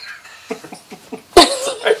Gore.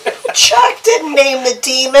 Chuck didn't name the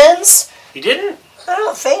demons. You didn't? I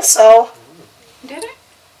don't think so. Did it?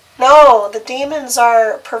 No, the demons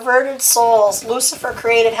are perverted souls. Lucifer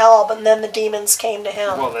created hell, but then the demons came to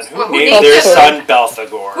him. Well, then who Well, who named named their it? son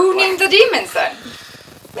Belphegor? Who named the demons then?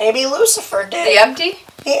 Maybe Lucifer The did. empty?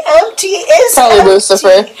 The empty is Probably empty. Lucifer.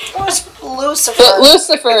 It was Lucifer. But I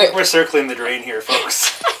Lucifer, think we're circling the drain here,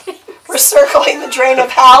 folks. We're circling the drain of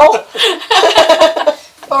hell.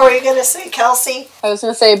 What were you going to say, Kelsey? I was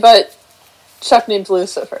going to say, but Chuck named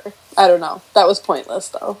Lucifer. I don't know. That was pointless,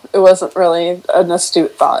 though. It wasn't really an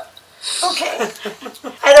astute thought. Okay.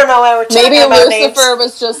 I don't know why we're talking Maybe about Lucifer names.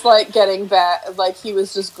 was just getting back, he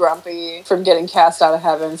was just grumpy from getting cast out of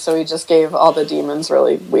heaven, so he just gave all the demons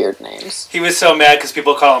really weird names. He was so mad because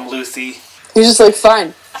people call him Lucy. He's just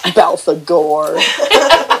fine, Belphegor,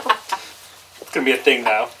 It's going to be a thing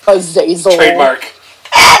now. Azazel. Trademark.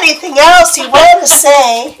 anything else you want to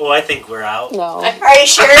say? Oh, I think we're out. No. Are you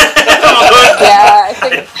sure? Yeah, I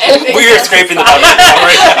think We are scraping the bottom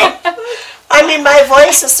right now. I mean, my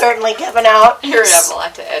voice is certainly giving out. You're gonna have a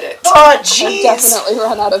lot to edit. Oh, I've jeez. definitely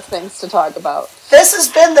run out of things to talk about. This has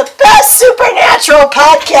been the best Supernatural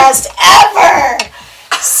podcast ever.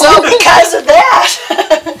 So because of that,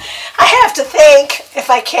 I have to thank, if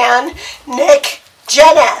I can, Nick,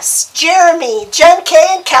 Jen S., Jeremy, Jen K.,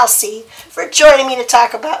 and Kelsey for joining me to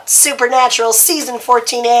talk about Supernatural Season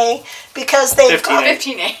 14A because they've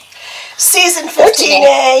 15A. Season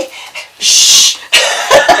 15A. Shh.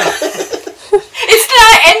 It's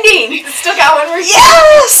not ending. It's still got one more.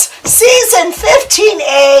 Yes! Season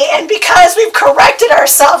 15A, and because we've corrected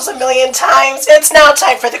ourselves a million times, it's now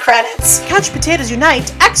time for the credits. Couch Potatoes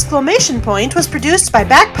Unite! Exclamation point was produced by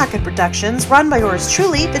Back Pocket Productions, run by yours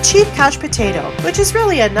truly, the Chief Couch Potato, which is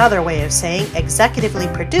really another way of saying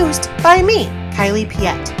executively produced by me, Kylie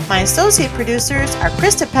Piette. My associate producers are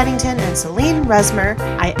Krista Pennington and Celine Resmer.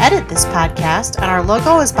 I edit this podcast, and our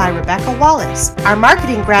logo is by Rebecca Wallace. Our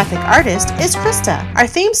marketing graphic artist is Krista. Our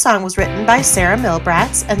theme song was written by Sarah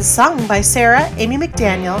Milbratz and sung by Sarah, Amy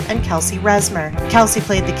McDaniel, and Kelsey Resmer. Kelsey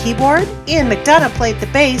played the keyboard, Ian McDonough played the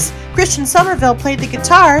bass, Christian Somerville played the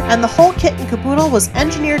guitar, and the whole kit and caboodle was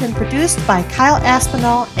engineered and produced by Kyle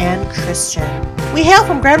Aspinall and Christian. We hail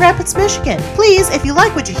from Grand Rapids, Michigan. Please, if you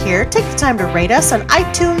like what you hear, take the time to rate us on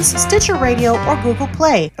iTunes, Stitcher Radio, or Google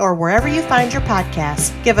Play, or wherever you find your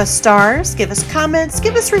podcasts. Give us stars, give us comments,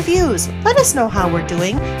 give us reviews. Let us know how we're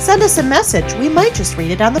doing. Send us a message. We might just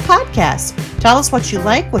read it on the podcast. Tell us what you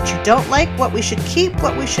like, what you don't like, what we should keep,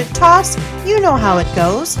 what we should toss. You know how it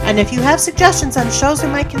goes. And if you have suggestions on shows we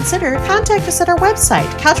might consider, contact us at our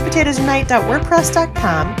website,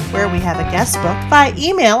 couchpotatoesunite.wordpress.com, where we have a guest book, via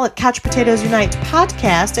email at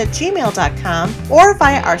couchpotatoesunitepodcast@gmail.com, or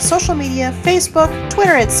via our social media, Facebook,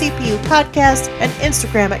 Twitter at CPU Podcast, and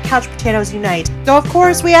Instagram at Couch Potatoes Unite. Though, of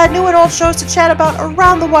course, we add new and old shows to chat about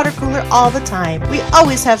around the water cooler all the time. We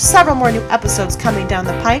always have several more new episodes coming down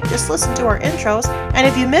the pike. Just listen to our intros. And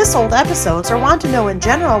if you miss old episodes or want to know in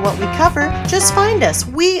general what we cover, just find us.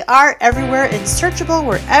 We are everywhere and searchable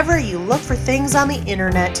wherever you look for things on the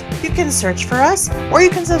internet. You can search for us, or you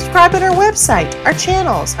can subscribe at our website, our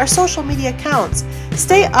channels, our social media accounts.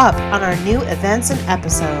 Stay up on our new events and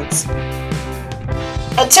episodes.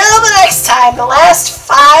 Until the next time, the last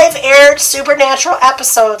 5 aired Supernatural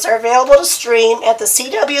episodes are available to stream at the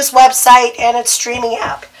CW's website and its streaming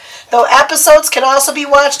app, though episodes can also be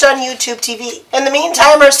watched on YouTube TV. In the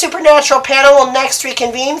meantime, our Supernatural panel will next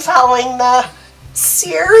reconvene following the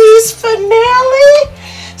series finale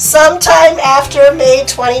sometime after May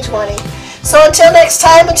 2020. So until next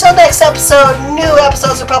time, until next episode, new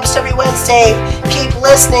episodes are published every Wednesday. Keep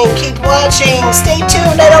listening, keep watching, stay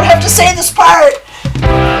tuned. I don't have to say this part.